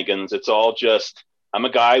shenanigans, it's all just, I'm a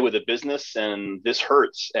guy with a business and this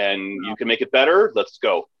hurts and you can make it better. Let's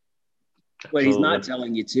go. What he's not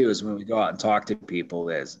telling you too is when we go out and talk to people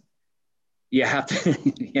is you have to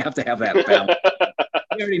have that balance.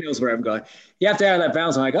 He already knows where I'm going. You have to have that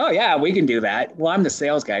balance. I'm like, oh yeah, we can do that. Well, I'm the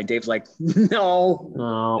sales guy. Dave's like,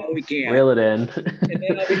 no, we can't. Reel it in. And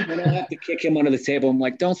then I'll have to kick him under the table. I'm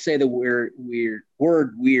like, don't say the word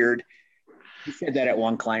weird. He said that at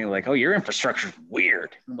one client, like, oh, your infrastructure is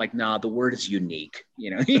weird. I'm like, nah, the word is unique.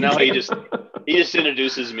 Now he just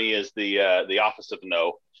introduces me as the office of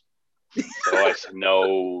no. So I said,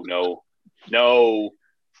 no.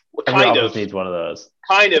 Every office needs one of those.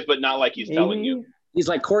 Kind of, but not like he's telling you. He's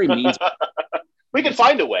like, Corey means. We can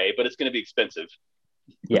find a way, but it's going to be expensive.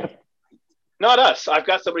 Yeah. Not us. I've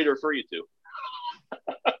got somebody to refer you to.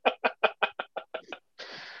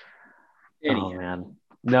 Oh man,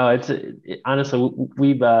 no, honestly,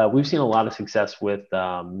 we've seen a lot of success with.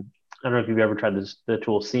 I don't know if you've ever tried the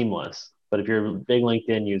tool Seamless, but if you're a big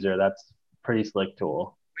LinkedIn user, that's a pretty slick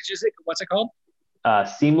tool. Which is it? What's it called?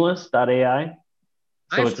 Seamless.ai.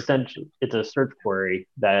 So I've it's essentially it's a search query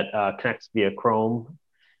that connects via Chrome,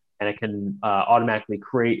 and it can automatically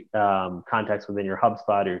create contacts within your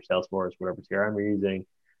HubSpot or your Salesforce, whatever CRM you're using.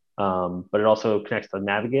 But it also connects to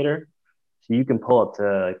Navigator, so you can pull up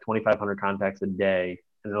to like 2,500 contacts a day,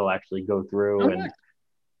 and it'll actually go through. And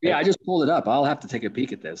yeah, I just pulled it up. I'll have to take a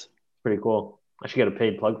peek at this. Pretty cool. I should get a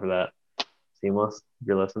paid plug for that. Seamless, if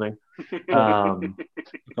you're listening.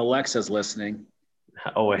 Alexa's listening.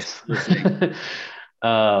 Always. Listening.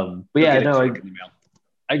 But yeah, no,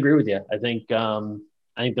 I agree with you. I think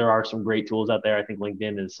there are some great tools out there. I think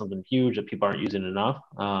LinkedIn is something huge that people aren't using enough.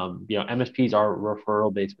 MSPs are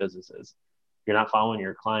referral-based businesses. You're not following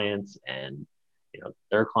your clients and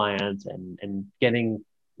their clients and getting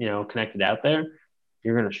connected out there,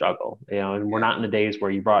 you're going to struggle. And we're not in the days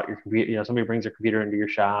where you brought your computer. Somebody brings their computer into your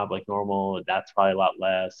shop like normal. That's probably a lot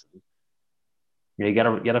less. You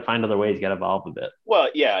gotta find other ways. You gotta evolve a bit. Well,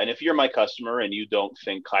 yeah, and if you're my customer and you don't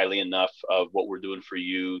think highly enough of what we're doing for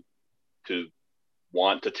you to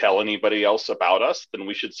want to tell anybody else about us, then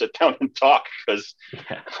we should sit down and talk, because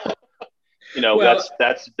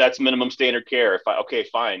that's minimum standard care. Okay,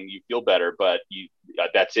 fine, you feel better, but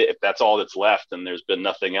that's it. If that's all that's left and there's been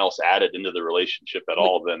nothing else added into the relationship at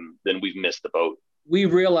all, then we've missed the boat. We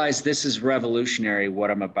realize this is revolutionary,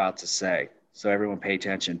 what I'm about to say, so everyone pay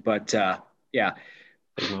attention. But yeah,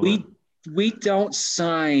 we don't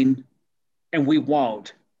sign, and we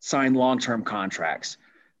won't sign long-term contracts.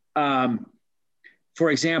 For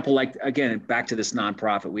example, like again, back to this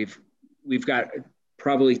nonprofit, we've got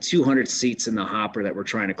probably 200 seats in the hopper that we're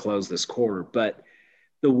trying to close this quarter. But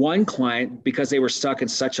the one client, because they were stuck in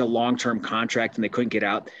such a long-term contract and they couldn't get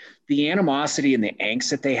out, the animosity and the angst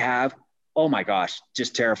that they have, oh my gosh,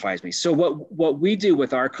 just terrifies me. So what we do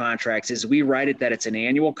with our contracts is we write it that it's an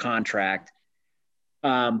annual contract.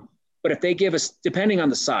 But if they give us, depending on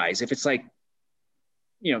the size, if it's like,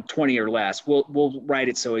 20 or less, we'll write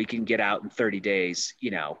it so he can get out in 30 days,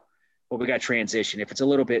 but we got transition. If it's a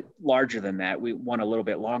little bit larger than that, we want a little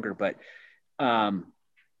bit longer. But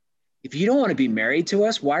if you don't want to be married to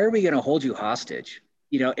us, why are we going to hold you hostage?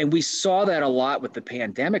 And we saw that a lot with the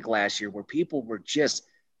pandemic last year, where people were just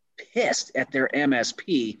pissed at their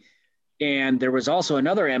MSP. And there was also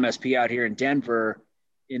another MSP out here in Denver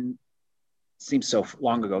seems so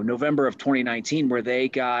long ago, November of 2019, where they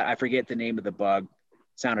got, I forget the name of the bug,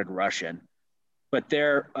 sounded Russian, but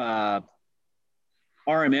their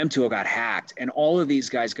RMM tool got hacked, and all of these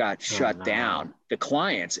guys got shut down, the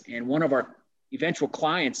clients. And one of our eventual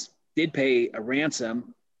clients did pay a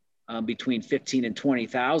ransom between 15 and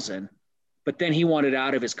 20,000, but then he wanted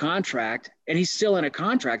out of his contract, and he's still in a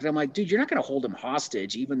contract. And I'm like, dude, you're not going to hold him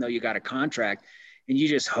hostage, even though you got a contract, and you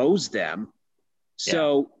just hose them. Yeah.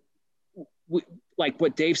 So like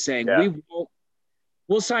what Dave's saying,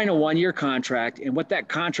 we'll sign a 1-year contract. And what that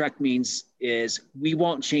contract means is we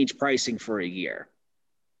won't change pricing for a year,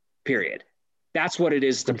 period. That's what it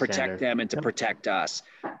is, to protect them and to protect us.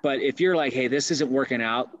 But if you're like, hey, this isn't working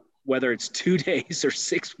out, whether it's 2 days or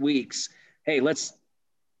 6 weeks, hey,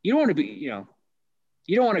 you don't want to be, you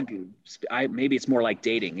don't want to, maybe it's more like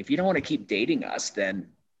dating. If you don't want to keep dating us, then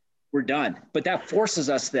we're done. But that forces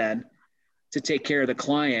us then to take care of the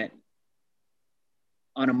client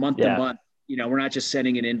on a month to month. We're not just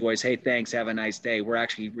sending an invoice, hey, thanks, have a nice day. We're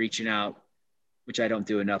actually reaching out, which I don't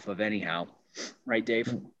do enough of anyhow. Right,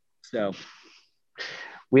 Dave? So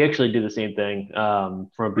we actually do the same thing from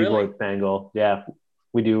a BVoIP angle. Yeah,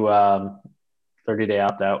 we do 30-day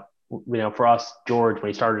opt-out. For us, George, when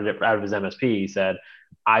he started it out of his MSP, he said,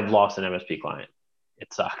 I've lost an MSP client.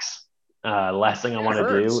 It sucks. Last thing I want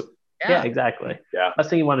to do. Yeah, exactly. Yeah. Last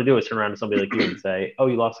thing you want to do is turn around to somebody like you and say, oh,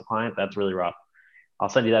 you lost a client? That's really rough. I'll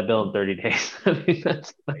send you that bill in 30 days. I mean,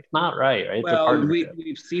 that's not right? It's well,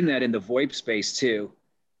 we've seen that in the VoIP space too.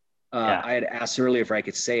 I had asked earlier if I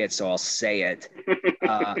could say it, so I'll say it.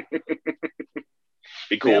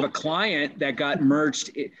 Be cool. We have a client that got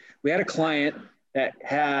merged. We had a client that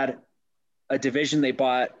had a division they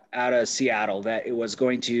bought out of Seattle that it was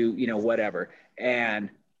going to, whatever. And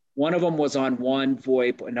one of them was on one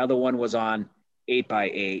VoIP, another one was on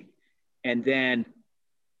 8x8. And then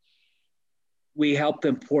we helped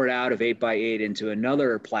them port out of 8x8 into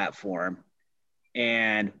another platform.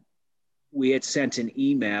 And we had sent an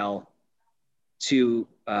email to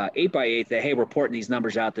 8x8 that, hey, we're reporting these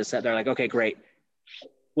numbers out, this, that. They're like, okay, great.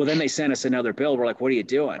 Well, then they sent us another bill. We're like, what are you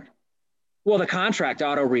doing? Well, the contract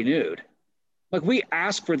auto renewed. Like, we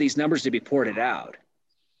asked for these numbers to be ported out.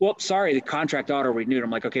 Well, sorry, the contract auto renewed. I'm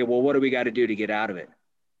like, okay, well, what do we got to do to get out of it?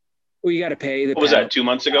 Well, you got to pay the. What was that, 2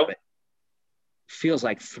 months ago? Feels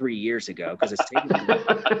like 3 years ago because it's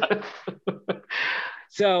taken.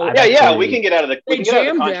 So yeah, we can get out of the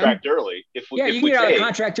contract early if we. Yeah, you can get out of the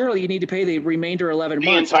contract early. You need to pay the remainder 11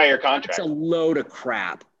 months. The entire contract. That's a load of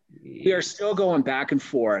crap. We are still going back and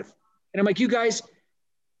forth, and I'm like, you guys,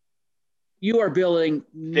 you are billing.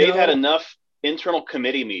 They've had enough internal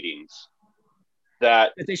committee meetings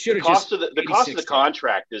that they should have the cost of the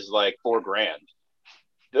contract is like $4,000.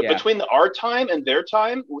 Between our time and their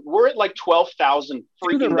time, we're at like $12,000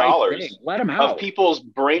 freaking dollars. Let them out. Of people's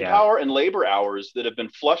brain power and labor hours that have been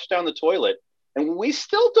flushed down the toilet, and we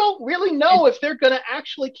still don't really know if they're going to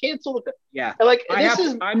actually cancel the. Yeah, like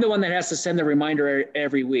I'm the one that has to send the reminder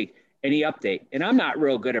every week, any update, and I'm not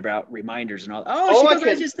real good about reminders and all. Oh, I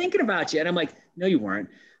was just thinking about you, and I'm like, no, you weren't.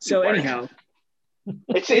 So anyhow.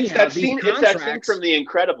 It's that scene from The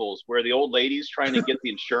Incredibles where the old lady's trying to get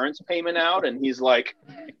the insurance payment out, and he's like,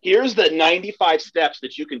 here's the 95 steps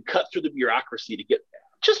that you can cut through the bureaucracy to get.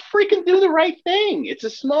 Just freaking do the right thing. It's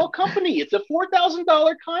a small company. It's a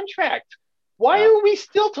 $4,000 contract. Why are we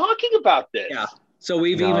still talking about this? Yeah. So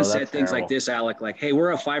we've even said things like this, Alec, like, hey,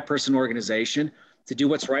 we're a 5-person organization. To do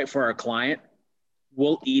what's right for our client,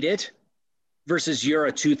 we'll eat it, versus you're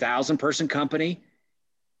a 2,000-person company.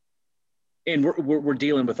 And we're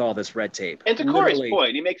dealing with all this red tape. And to Corey's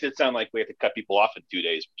point, he makes it sound like we have to cut people off in 2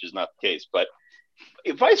 days, which is not the case. But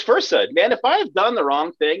vice versa, man, if I've done the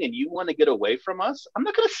wrong thing and you want to get away from us, I'm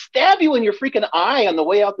not going to stab you in your freaking eye on the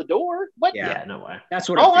way out the door. What? Yeah, no way. That's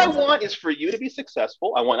what all I want is for you to be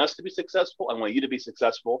successful. I want us to be successful. I want you to be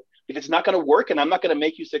successful. If it's not going to work and I'm not going to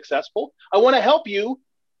make you successful, I want to help you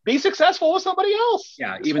be successful with somebody else.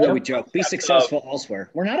 Yeah, even though we joke, be successful elsewhere.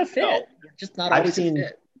 We're not a fit. No. We're just not always a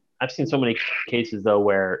fit. I've seen so many cases though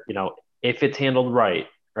where, if it's handled right,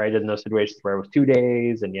 in those situations where it was 2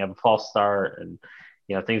 days and you have a false start and,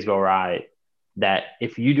 things go right, that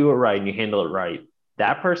if you do it right and you handle it right,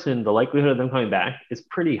 that person, the likelihood of them coming back is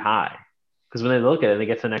pretty high. Because when they look at it and they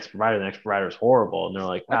get to the next provider is horrible. And they're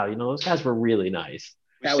like, wow, those guys were really nice.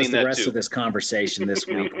 That was the rest of this conversation this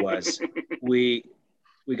week was we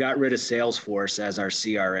got rid of Salesforce as our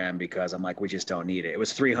CRM because I'm like, we just don't need it. It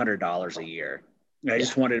was $300 a year. I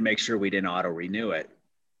just wanted to make sure we didn't auto renew it.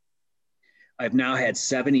 I've now had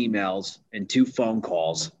 7 emails and 2 phone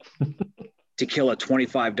calls to kill a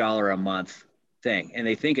 $25 a month thing. And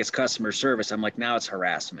they think it's customer service. I'm like, now it's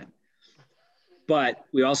harassment. But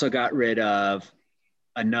we also got rid of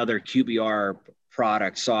another QBR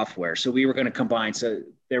product software. So we were going to combine. So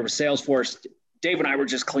there was Salesforce. Dave and I were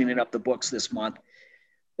just cleaning up the books this month.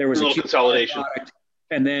 There was a little consolidation. Product,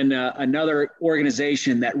 and then another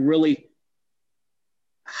organization that really,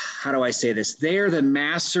 how do I say this? They're the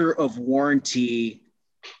master of warranty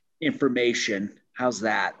information. How's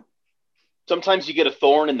that? Sometimes you get a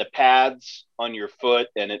thorn in the pads on your foot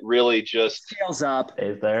and it really just scales up.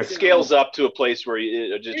 It scales up to a place where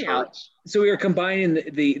it just hurts. So we were combining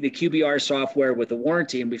the QBR software with the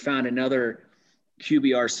warranty, and we found another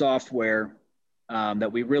QBR software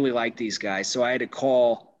that we really like these guys. So I had to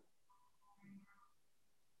call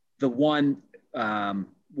the one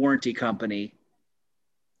warranty company.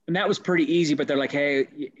 And that was pretty easy, but they're like, hey,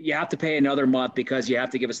 you have to pay another month because you have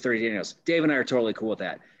to give us 30 days notice. Dave and I are totally cool with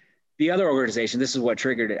that. The other organization, this is what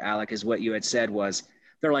triggered it, Alec, is what you had said was,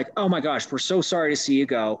 they're like, oh my gosh, we're so sorry to see you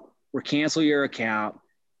go. We're cancel your account.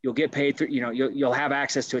 You'll get paid through, you'll have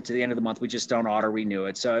access to it to the end of the month. We just don't auto renew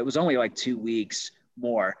it. So it was only like 2 weeks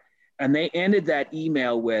more. And they ended that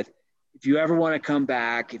email with, if you ever want to come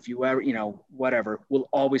back, if you ever, whatever, we'll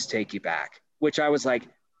always take you back, which I was like,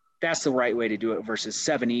 that's the right way to do it versus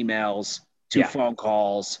 7 emails, 2 phone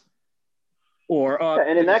calls.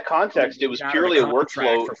 And in that context, it was purely a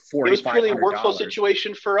workflow. It was purely a workflow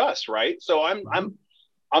situation for us, right? So I'm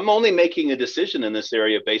only making a decision in this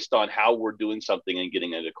area based on how we're doing something and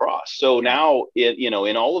getting it across. So now,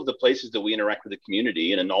 in all of the places that we interact with the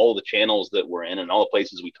community and in all of the channels that we're in and all the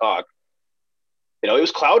places we talk, it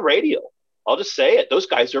was cloud radio. I'll just say it. Those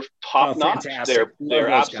guys are top notch. They're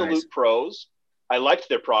absolute pros. I liked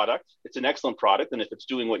their product. It's an excellent product. And if it's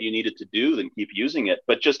doing what you need it to do, then keep using it.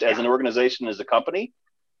 But just as an organization, as a company,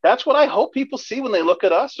 that's what I hope people see when they look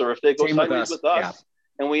at us, or if they go sideways with us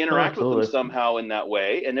and we interact with them somehow in that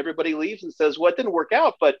way. And everybody leaves and says, well, it didn't work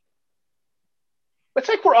out. But it's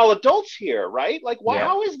like we're all adults here, right? Like,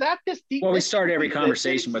 how is that this deep? Well, we start every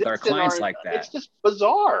conversation with our clients like that. It's just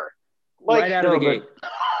bizarre. Like, right out of the gate.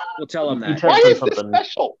 We'll tell them You that. why touched on is this something.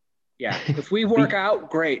 special? Yeah. If we work out,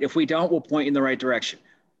 great. If we don't, we'll point you in the right direction.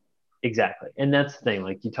 Exactly. And that's the thing.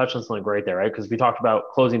 Like you touched on something great there, right? Because we talked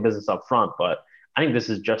about closing business up front, but I think this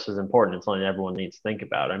is just as important. It's something everyone needs to think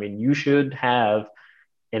about. I mean, you should have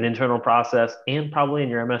an internal process and probably in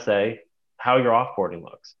your MSA how your offboarding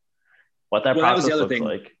looks, what that Well, that was the process other looks thing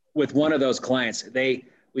like. with one of those clients.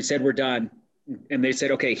 We said we're done, and they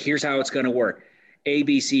said, okay, here's how it's going to work: A,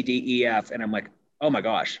 B, C, D, E, F. And I'm like, oh my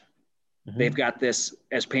gosh, they've got this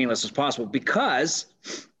as painless as possible. Because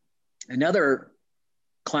another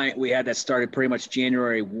client we had that started pretty much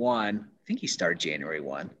January 1, I think he started January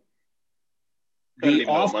 1. The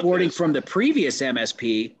offboarding from the previous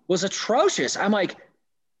MSP was atrocious. I'm like,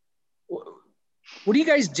 what are you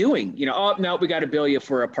guys doing? You know, oh no, we got to bill you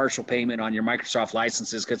for a partial payment on your Microsoft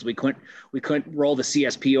licenses because we couldn't roll the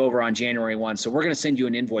CSP over on January 1. So we're going to send you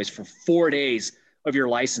an invoice for 4 days of your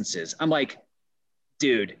licenses. I'm like,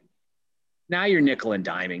 dude, now you're nickel and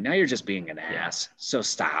diming. Now you're just being an ass. So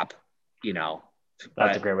stop, you know.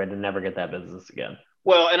 That's a great way to never get that business again.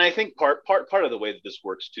 Well, and I think part of the way that this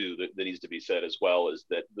works too, that needs to be said as well, is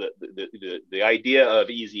that the idea of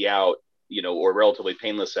easy out, you know, or relatively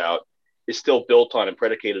painless out, is still built on and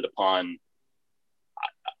predicated upon.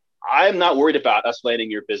 I'm not worried about us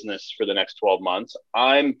landing your business for the next 12 months.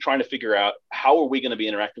 I'm trying to figure out how are we going to be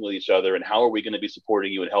interacting with each other and how are we going to be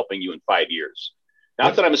supporting you and helping you in 5 years.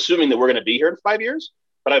 Not that I'm assuming that we're going to be here in 5 years,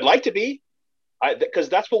 but I'd like to be, because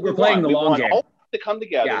that's what we're playing want. The long game. All to come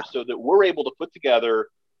together so that we're able to put together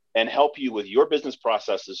and help you with your business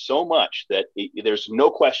processes so much that there's no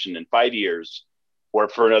question in 5 years or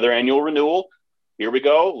for another annual renewal, here we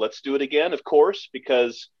go, let's do it again, of course,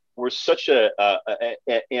 because we're such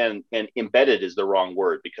and embedded is the wrong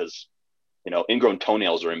word, because, you know, ingrown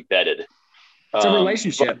toenails are embedded. It's a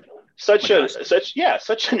relationship. Such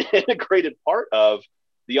an integrated part of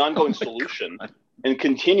the ongoing solution and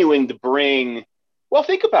continuing to bring. Well,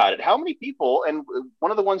 think about it. How many people, and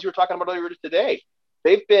one of the ones you were talking about earlier today,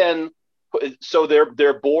 they've been, so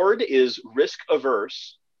their board is risk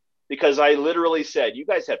averse, because I literally said, you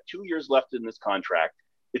guys have 2 years left in this contract.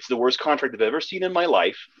 It's the worst contract I've ever seen in my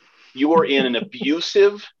life. You are in an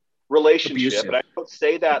abusive relationship. And I don't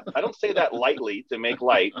say that lightly to make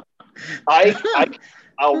light. We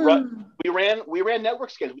ran network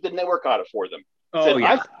scans. We did network audit for them. Oh,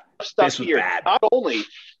 yeah. Stuff here. Bad. Not only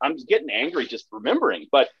I'm getting angry just remembering,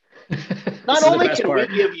 but not only can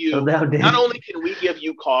we give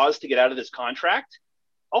you cause to get out of this contract,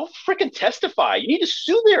 I'll freaking testify. You need to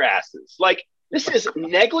sue their asses. Like, this is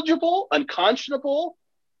negligible, unconscionable,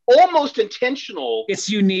 almost intentional. It's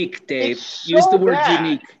unique, Dave. Use the word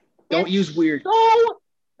unique. Don't use weird. So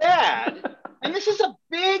bad. And this is a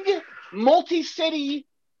big multi-city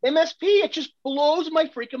MSP. It just blows my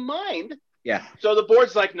freaking mind. Yeah. So the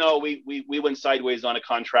board's like, no, we went sideways on a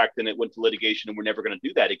contract and it went to litigation and we're never going to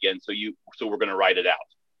do that again. So we're going to write it out.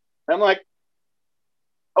 And I'm like,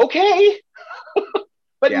 okay.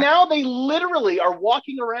 But now they literally are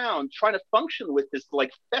walking around trying to function with this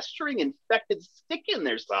like festering infected stick in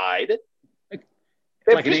their side.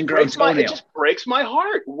 Like an ingrown toenail. It just breaks my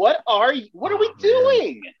heart. What are we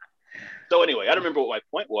doing? So anyway, I don't remember what my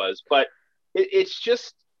point was, but it's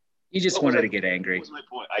just. You just wanted to get angry. What was my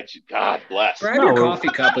point? God bless. Grab your coffee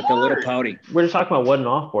cup with the little pony. We're just talking about what an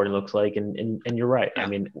offboarding looks like, and you're right. Yeah. I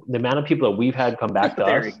mean, the amount of people that we've had come back to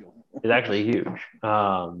us is actually huge.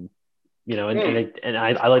 You know, and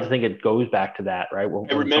I like to think it goes back to that, right?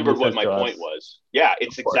 I remembered what my point was. Yeah,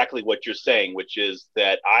 it's exactly what you're saying, which is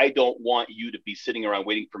that I don't want you to be sitting around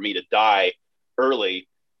waiting for me to die early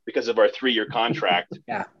because of our 3-year contract.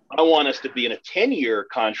 Yeah. I want us to be in a 10-year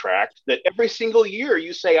contract that every single year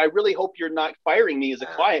you say, I really hope you're not firing me as a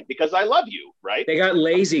client because I love you, right? They got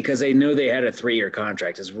lazy because they knew they had a 3-year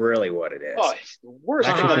contract is really what it is. Oh, it's the worst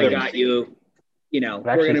thing I got you. You know,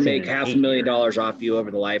 we're going to make $500,000 off you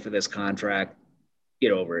over the life of this contract.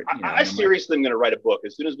 Get over it. You know, I seriously am going to write a book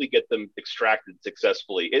as soon as we get them extracted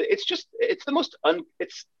successfully. It's the most,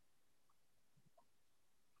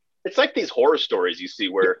 it's like these horror stories you see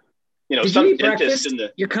where, you know, some dentist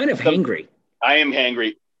you're kind of hangry. I am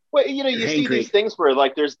hangry. Well, you know, you see these things where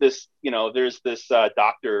like there's this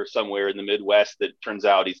doctor somewhere in the Midwest that turns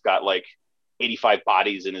out he's got like 85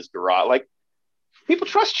 bodies in his garage. Like, people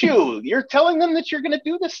trust you. You're telling them that you're going to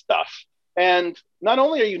do this stuff. And not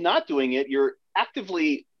only are you not doing it, you're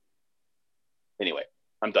actively. Anyway,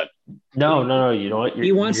 I'm done. No. You know what?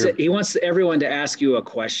 He wants everyone to ask you a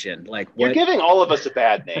question. Like, you're giving all of us a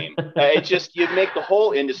bad name. You make the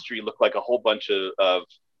whole industry look like a whole bunch of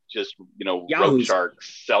just, you know, road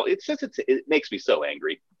sharks. It makes me so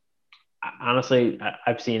angry. honestly,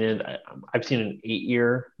 I've seen it. I've seen an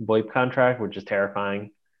 8-year VoIP contract, which is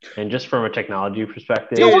terrifying. And just from a technology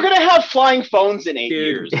perspective, Dude, we're gonna have flying phones in 8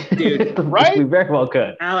 years, dude, right? We very well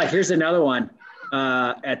could. Alec, here's another one.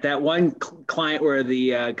 At that one client where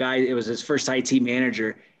the guy, it was his first IT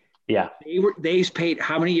manager. Yeah, they paid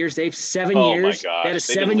how many years? They've 7 Oh my years. gosh. They had a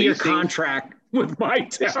They've been 7-year leasing. contract with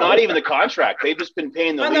Mitel. It's not even the contract. They've just been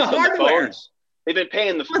paying the On lease the on the hardware. phones. They've been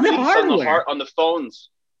paying the On the lease hardware. on the phones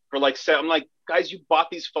for like I'm like, guys, you bought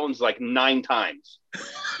these phones like 9 times.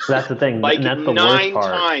 so that's the thing. Like and that's the worst 9 part.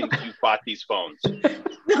 times you bought these phones.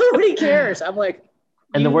 Nobody cares. I'm like,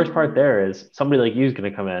 And the worst part there is somebody like you is going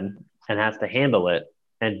to come in and has to handle it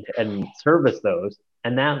and service those,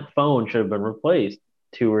 and that phone should have been replaced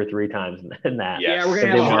 2 or 3 times in that. yeah, we're Yes. gonna If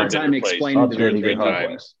have a they hard weren't time explaining to them. upgrading They your hardware.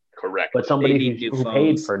 times. Correct. But somebody need new who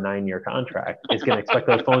paid phones. for a 9-year contract is going to expect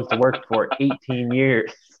those phones to work for 18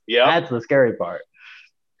 years. Yeah. That's the scary part.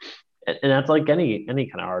 And that's like any kind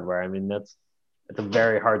of hardware. I mean, it's a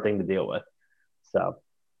very hard thing to deal with. So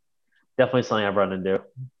definitely something I've run into.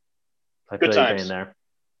 I Good feel times. you there.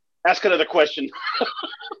 Ask another question.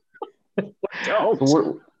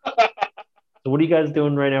 So what are you guys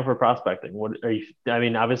doing right now for prospecting? What are you? I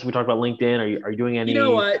mean, obviously we talked about LinkedIn. Are you doing any? You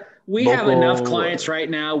know what? We have local enough clients right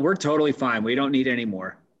now. We're totally fine. We don't need any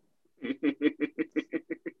more.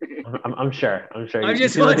 I'm sure. I You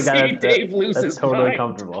just seem want like to the guy see Dave lose that's his totally mind.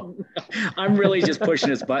 comfortable. I'm really just pushing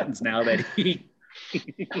his buttons now that he.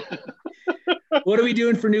 What are we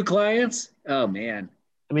doing for new clients? Oh man.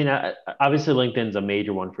 I mean, obviously LinkedIn's a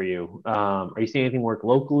major one for you. Are you seeing anything work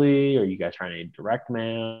locally? Are you guys trying any direct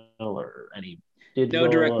mail or any digital?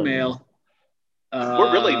 No direct mail.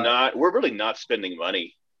 We're really not spending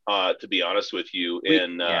money, to be honest with you.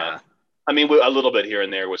 Yeah. I mean, a little bit here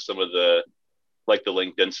and there with some of the like the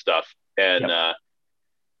LinkedIn stuff, and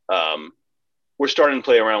we're starting to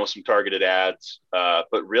play around with some targeted ads.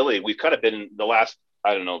 But really, we've kind of been the last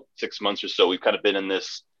 6 months or so. We've kind of been in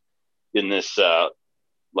this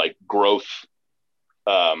like growth.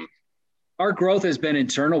 Our growth has been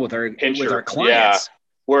internal with our clients. Yeah.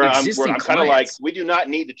 Where I'm kind of like, clients. we do not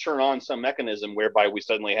need to turn on some mechanism whereby we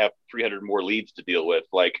suddenly have 300 more leads to deal with.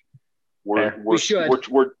 Like we're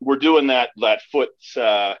doing that foot,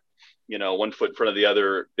 1 foot in front of the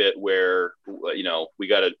other bit where, we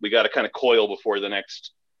got to kind of coil before the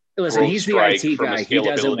next. Listen, he's the IT guy. He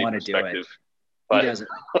doesn't want to do it. But he doesn't.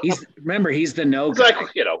 He's the no guy.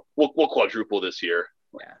 Like, we'll quadruple this year.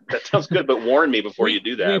 Yeah. That sounds good, but warn me before you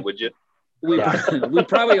do that, would you? We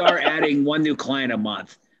probably are adding 1 new client a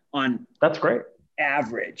month on. That's great.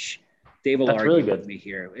 Average. Dave will argue really with me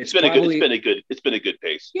here. It's been a good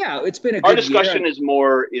pace. Yeah, it's been a good Our discussion year. is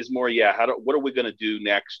more, what are we going to do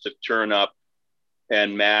next to turn up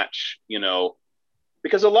and match,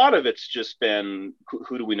 because a lot of it's just been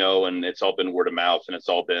who do we know, and it's all been word of mouth, and it's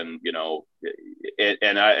all been,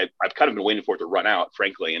 and I've kind of been waiting for it to run out,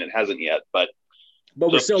 frankly, and it hasn't yet. But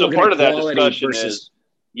we're still so looking part at of that quality discussion versus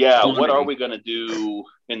is, what are we going to do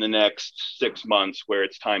in the next 6 months where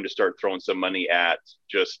it's time to start throwing some money at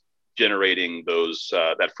just generating those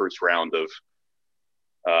that first round of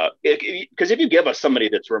because if you give us somebody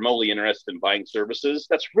that's remotely interested in buying services,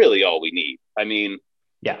 that's really all we need. I mean,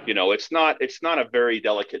 yeah, it's not a very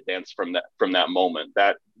delicate dance from that moment.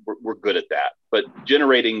 That we're good at that, but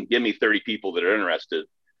generating, give me 30 people that are interested,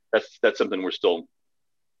 that's something we're still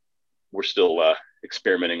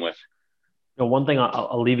experimenting with. One thing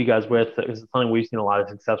I'll leave you guys with is something we've seen a lot of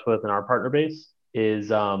success with in our partner base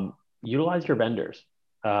is utilize your vendors.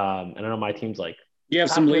 And I know my team's like, you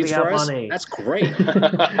have some leads for us? Money. That's great.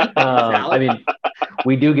 I mean,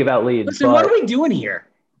 we do give out leads. Listen, what are we doing here?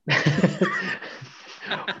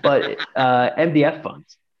 But MDF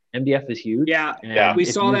funds. MDF is huge. Yeah. We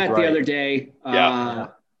saw that the other day. Yeah.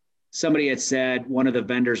 Somebody had said one of the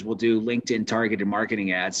vendors will do LinkedIn targeted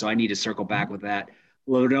marketing ads. So I need to circle back with that.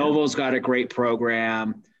 Lenovo's got a great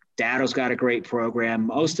program. Datto's got a great program.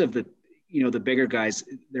 Most of the, the bigger guys,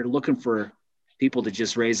 they're looking for people to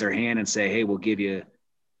just raise their hand and say, hey, we'll give you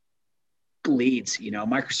leads.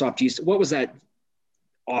 Microsoft used, what was that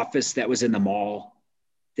office that was in the mall,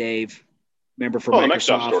 Dave? Remember for Microsoft? The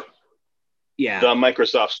Microsoft store. Yeah. The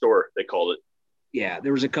Microsoft store, they called it. Yeah.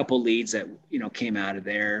 There was a couple leads that, came out of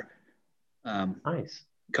there. Nice.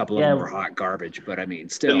 A couple of them were hot garbage, but I mean,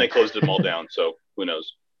 still. Then they closed them all down. So who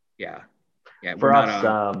knows? Yeah. Yeah. For us,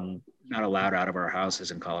 not allowed out of our houses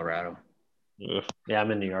in Colorado. Yeah,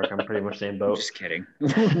 I'm in New York. I'm pretty much same boat. I'm just kidding.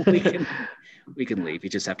 we can leave. You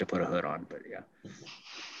just have to put a hood on, but yeah.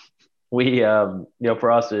 We,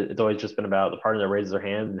 for us, it's always just been about the partner that raises their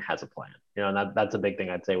hand and has a plan. And that's a big thing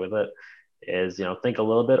I'd say with it is, think a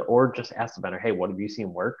little bit or just ask the vendor, hey, what have you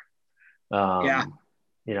seen work? Yeah.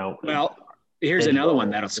 You know, Well, here's digital, another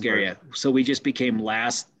one that'll scare you. So we just became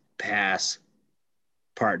LastPass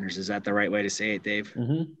partners. Is that the right way to say it, Dave?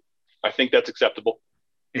 Mm-hmm. I think that's acceptable.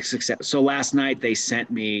 So last night they sent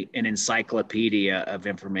me an encyclopedia of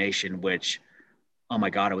information, which, oh my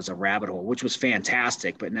God, it was a rabbit hole, which was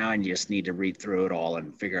fantastic. But now I just need to read through it all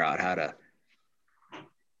and figure out how to,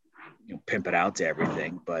 pimp it out to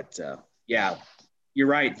everything. But yeah, you're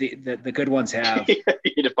right. The good ones have. You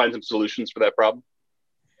need to find some solutions for that problem.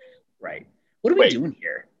 Right. What are we doing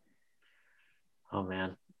here? Oh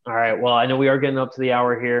man. All right. Well, I know we are getting up to the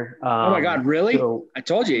hour here. Oh my God, really? So, I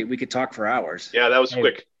told you we could talk for hours. Yeah, that was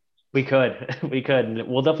quick. We could, and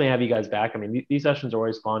we'll definitely have you guys back. I mean, these sessions are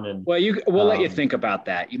always fun, and we'll let you think about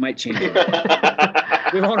that. You might change it.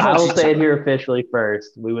 I will say it here officially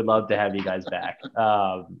first. We would love to have you guys back.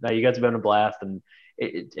 Now you guys have been a blast, and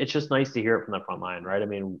it's just nice to hear it from the front line, right? I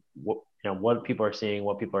mean, what people are seeing,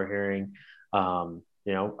 what people are hearing.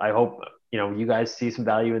 I hope you guys see some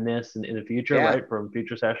value in this in the future, right? From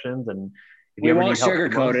future sessions, and if we won't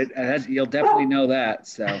sugarcoat it. You'll definitely know that.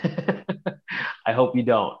 So I hope you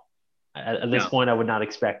don't. At this point, I would not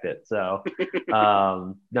expect it. So,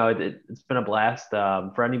 no, it's been a blast.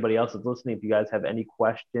 For anybody else that's listening, if you guys have any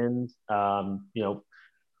questions, do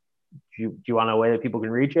you want a way that people can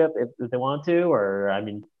reach you if they want to? Or, I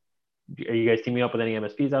mean, are you guys teaming up with any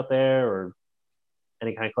MSPs out there or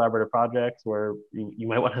any kind of collaborative projects where you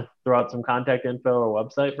might want to throw out some contact info or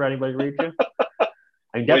website for anybody to reach you?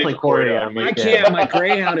 I mean, definitely Corey on LinkedIn. I can't. My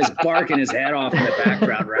Greyhound is barking his head off in the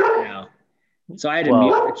background right now. So I had to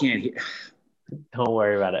mute. I can't hear. Don't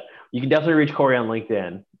worry about it. You can definitely reach Corey on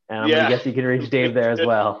LinkedIn. And I guess you can reach Dave there as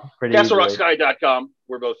well. CastleRockSky.com.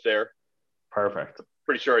 We're both there. Perfect.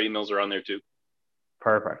 Pretty sure our emails are on there too.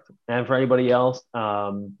 Perfect. And for anybody else,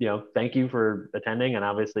 thank you for attending. And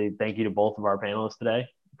obviously, thank you to both of our panelists today.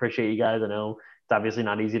 Appreciate you guys. I know it's obviously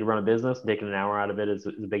not easy to run a business. Taking an hour out of it is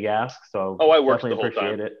a big ask. So I worked the whole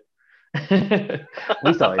time. It.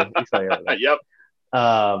 we saw you. Yep.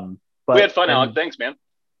 But we had fun, Alec. Thanks, man.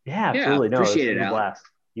 Yeah, absolutely. No, appreciate it, was a blast.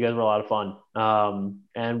 You guys were a lot of fun.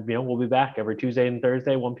 And we'll be back every Tuesday and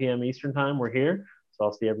Thursday, 1 p.m. Eastern time. We're here. So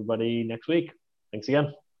I'll see everybody next week. Thanks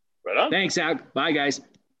again. Right on. Thanks, Alec. Bye, guys.